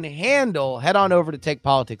that you can handle, head on over to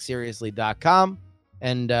takepoliticsseriously.com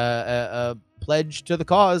and pledge to the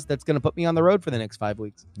cause that's going to put me on the road for the next 5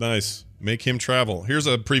 weeks. Nice. Make him travel. Here's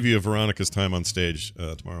a preview of Veronica's time on stage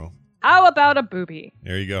tomorrow. How about a booby?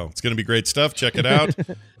 There you go. It's going to be great stuff. Check it out.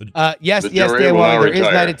 Yes, Dan Wong, there is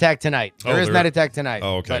Night Attack tonight. There is Night Attack tonight.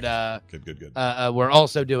 Oh, okay. But, good. We're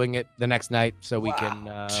also doing it the next night, so we can...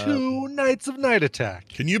 2 nights of Night Attack.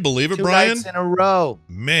 Can you believe it, 2 Brian? nights in a row.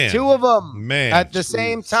 Man. 2 of them. Man. At the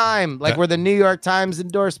same time. Like we're the New York Times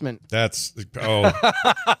endorsement.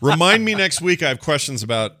 Remind me next week. I have questions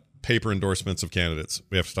about paper endorsements of candidates.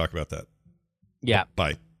 We have to talk about that. Yeah.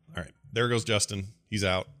 Bye. All right. There goes Justin. He's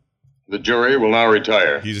out. The jury will now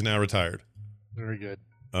retire. He's now retired. Very good.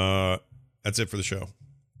 That's it for the show.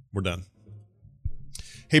 We're done.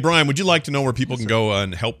 Hey, Brian, would you like to know where people can go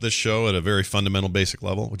and help this show at a very fundamental, basic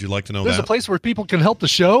level? Would you like to know There's that? a place where people can help the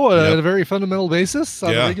show at a very fundamental basis,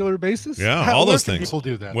 on a regular basis? Yeah, all those things. People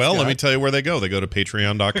do that. Well, Scott? let me tell you where they go. They go to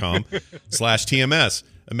patreon.com/TMS.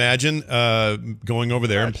 Imagine going over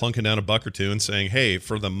there and plunking down $1 or $2 and saying, hey,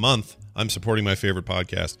 for the month, I'm supporting my favorite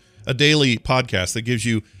podcast. A daily podcast that gives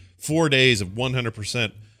you 4 days of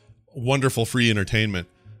 100% wonderful free entertainment.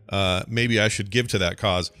 Maybe I should give to that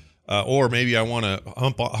cause. Or maybe I want to I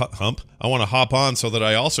want to hop on so that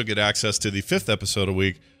I also get access to the 5th episode a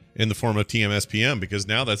week in the form of TMS PM, because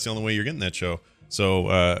now that's the only way you're getting that show. So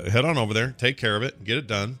head on over there, take care of it, get it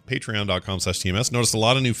done. Patreon.com/TMS. Noticed a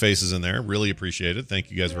lot of new faces in there. Really appreciate it.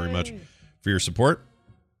 Thank you guys very much for your support.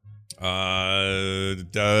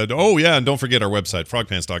 And don't forget our website,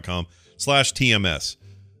 frogpants.com/TMS.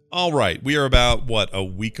 All right, we are about, a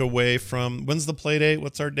week away from, when's the play date?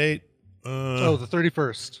 What's our date? The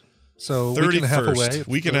 31st. So 31st. week and a half away.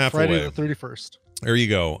 Week and a half Friday away. the 31st. There you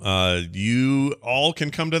go. You all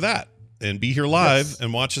can come to that and be here live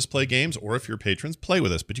and watch us play games, or if you're patrons, play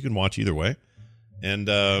with us, but you can watch either way. And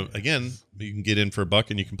again, you can get in for $1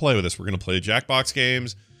 and you can play with us. We're going to play Jackbox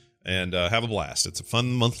games and have a blast. It's a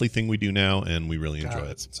fun monthly thing we do now, and we really enjoy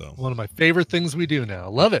it. So one of my favorite things we do now.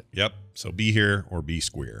 Love it. Yep. So be here or be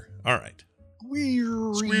square. All right.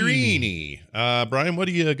 Squeerini. Brian, what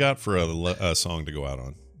do you got for a song to go out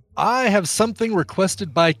on? I have something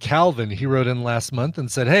requested by Calvin. He wrote in last month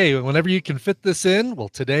and said, hey, whenever you can fit this in, well,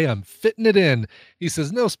 today I'm fitting it in. He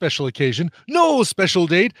says, no special occasion, no special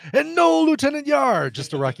date, and no Lieutenant Yard.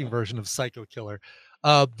 Just a rocking version of Psycho Killer.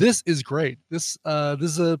 This is great. This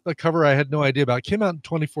is a cover I had no idea about. It came out in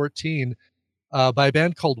 2014 by a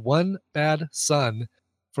band called One Bad Son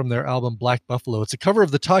from their album Black Buffalo. It's a cover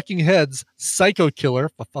of the Talking Heads' Psycho Killer.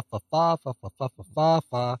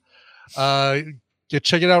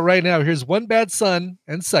 Check it out right now. Here's One Bad Son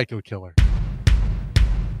and Psycho Killer.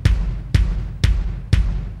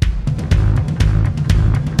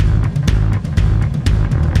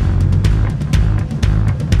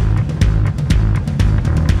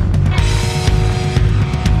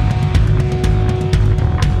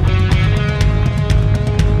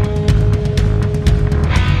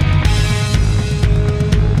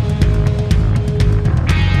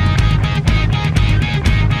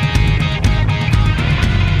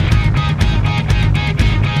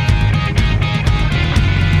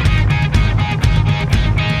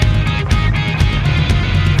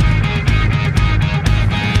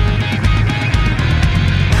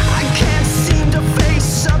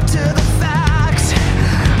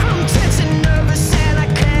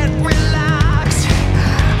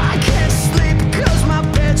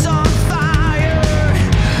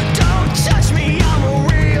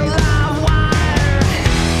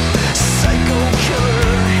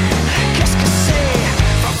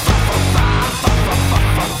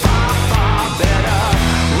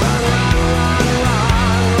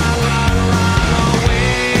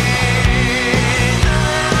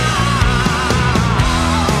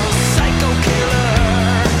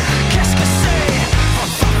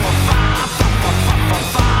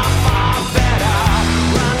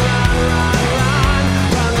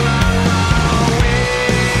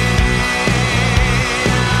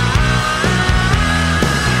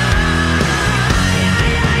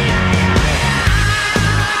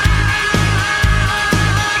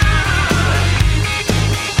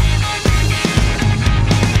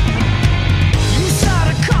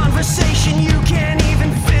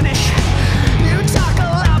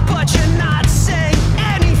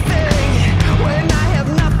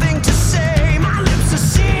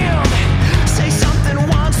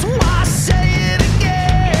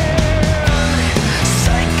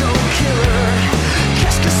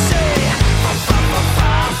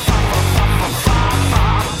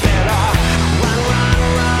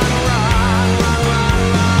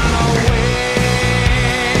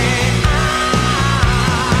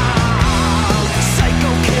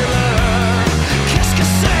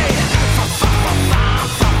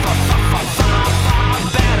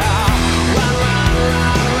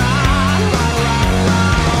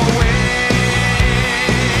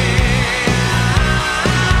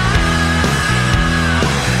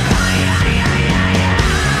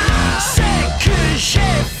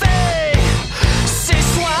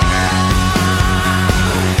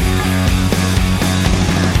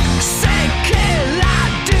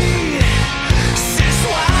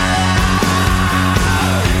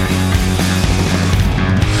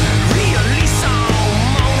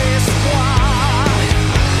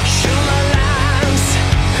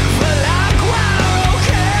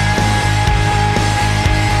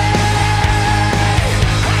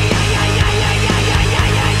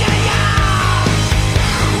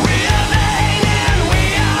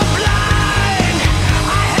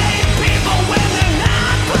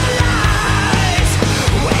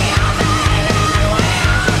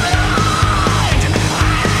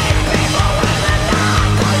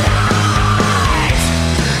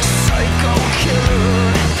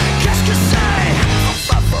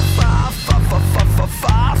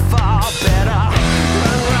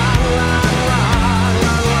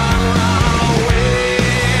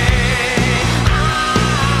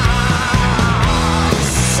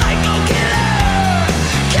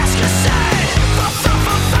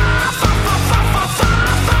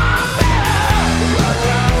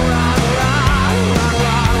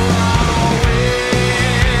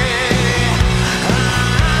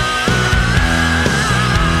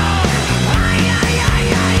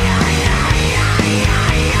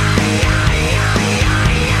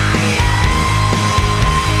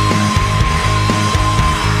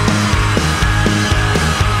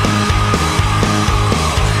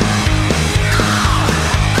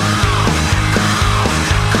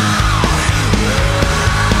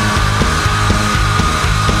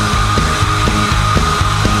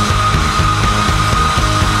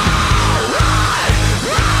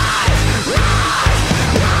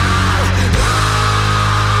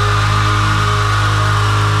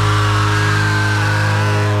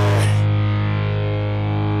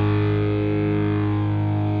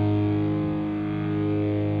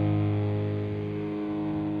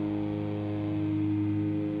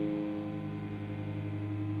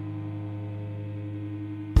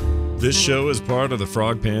 This show is part of the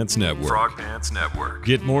Frog Pants Network. Frog Pants Network.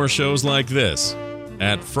 Get more shows like this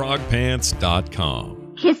at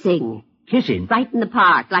frogpants.com. Kissing. Right in the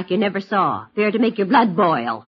park, like you never saw. There to make your blood boil.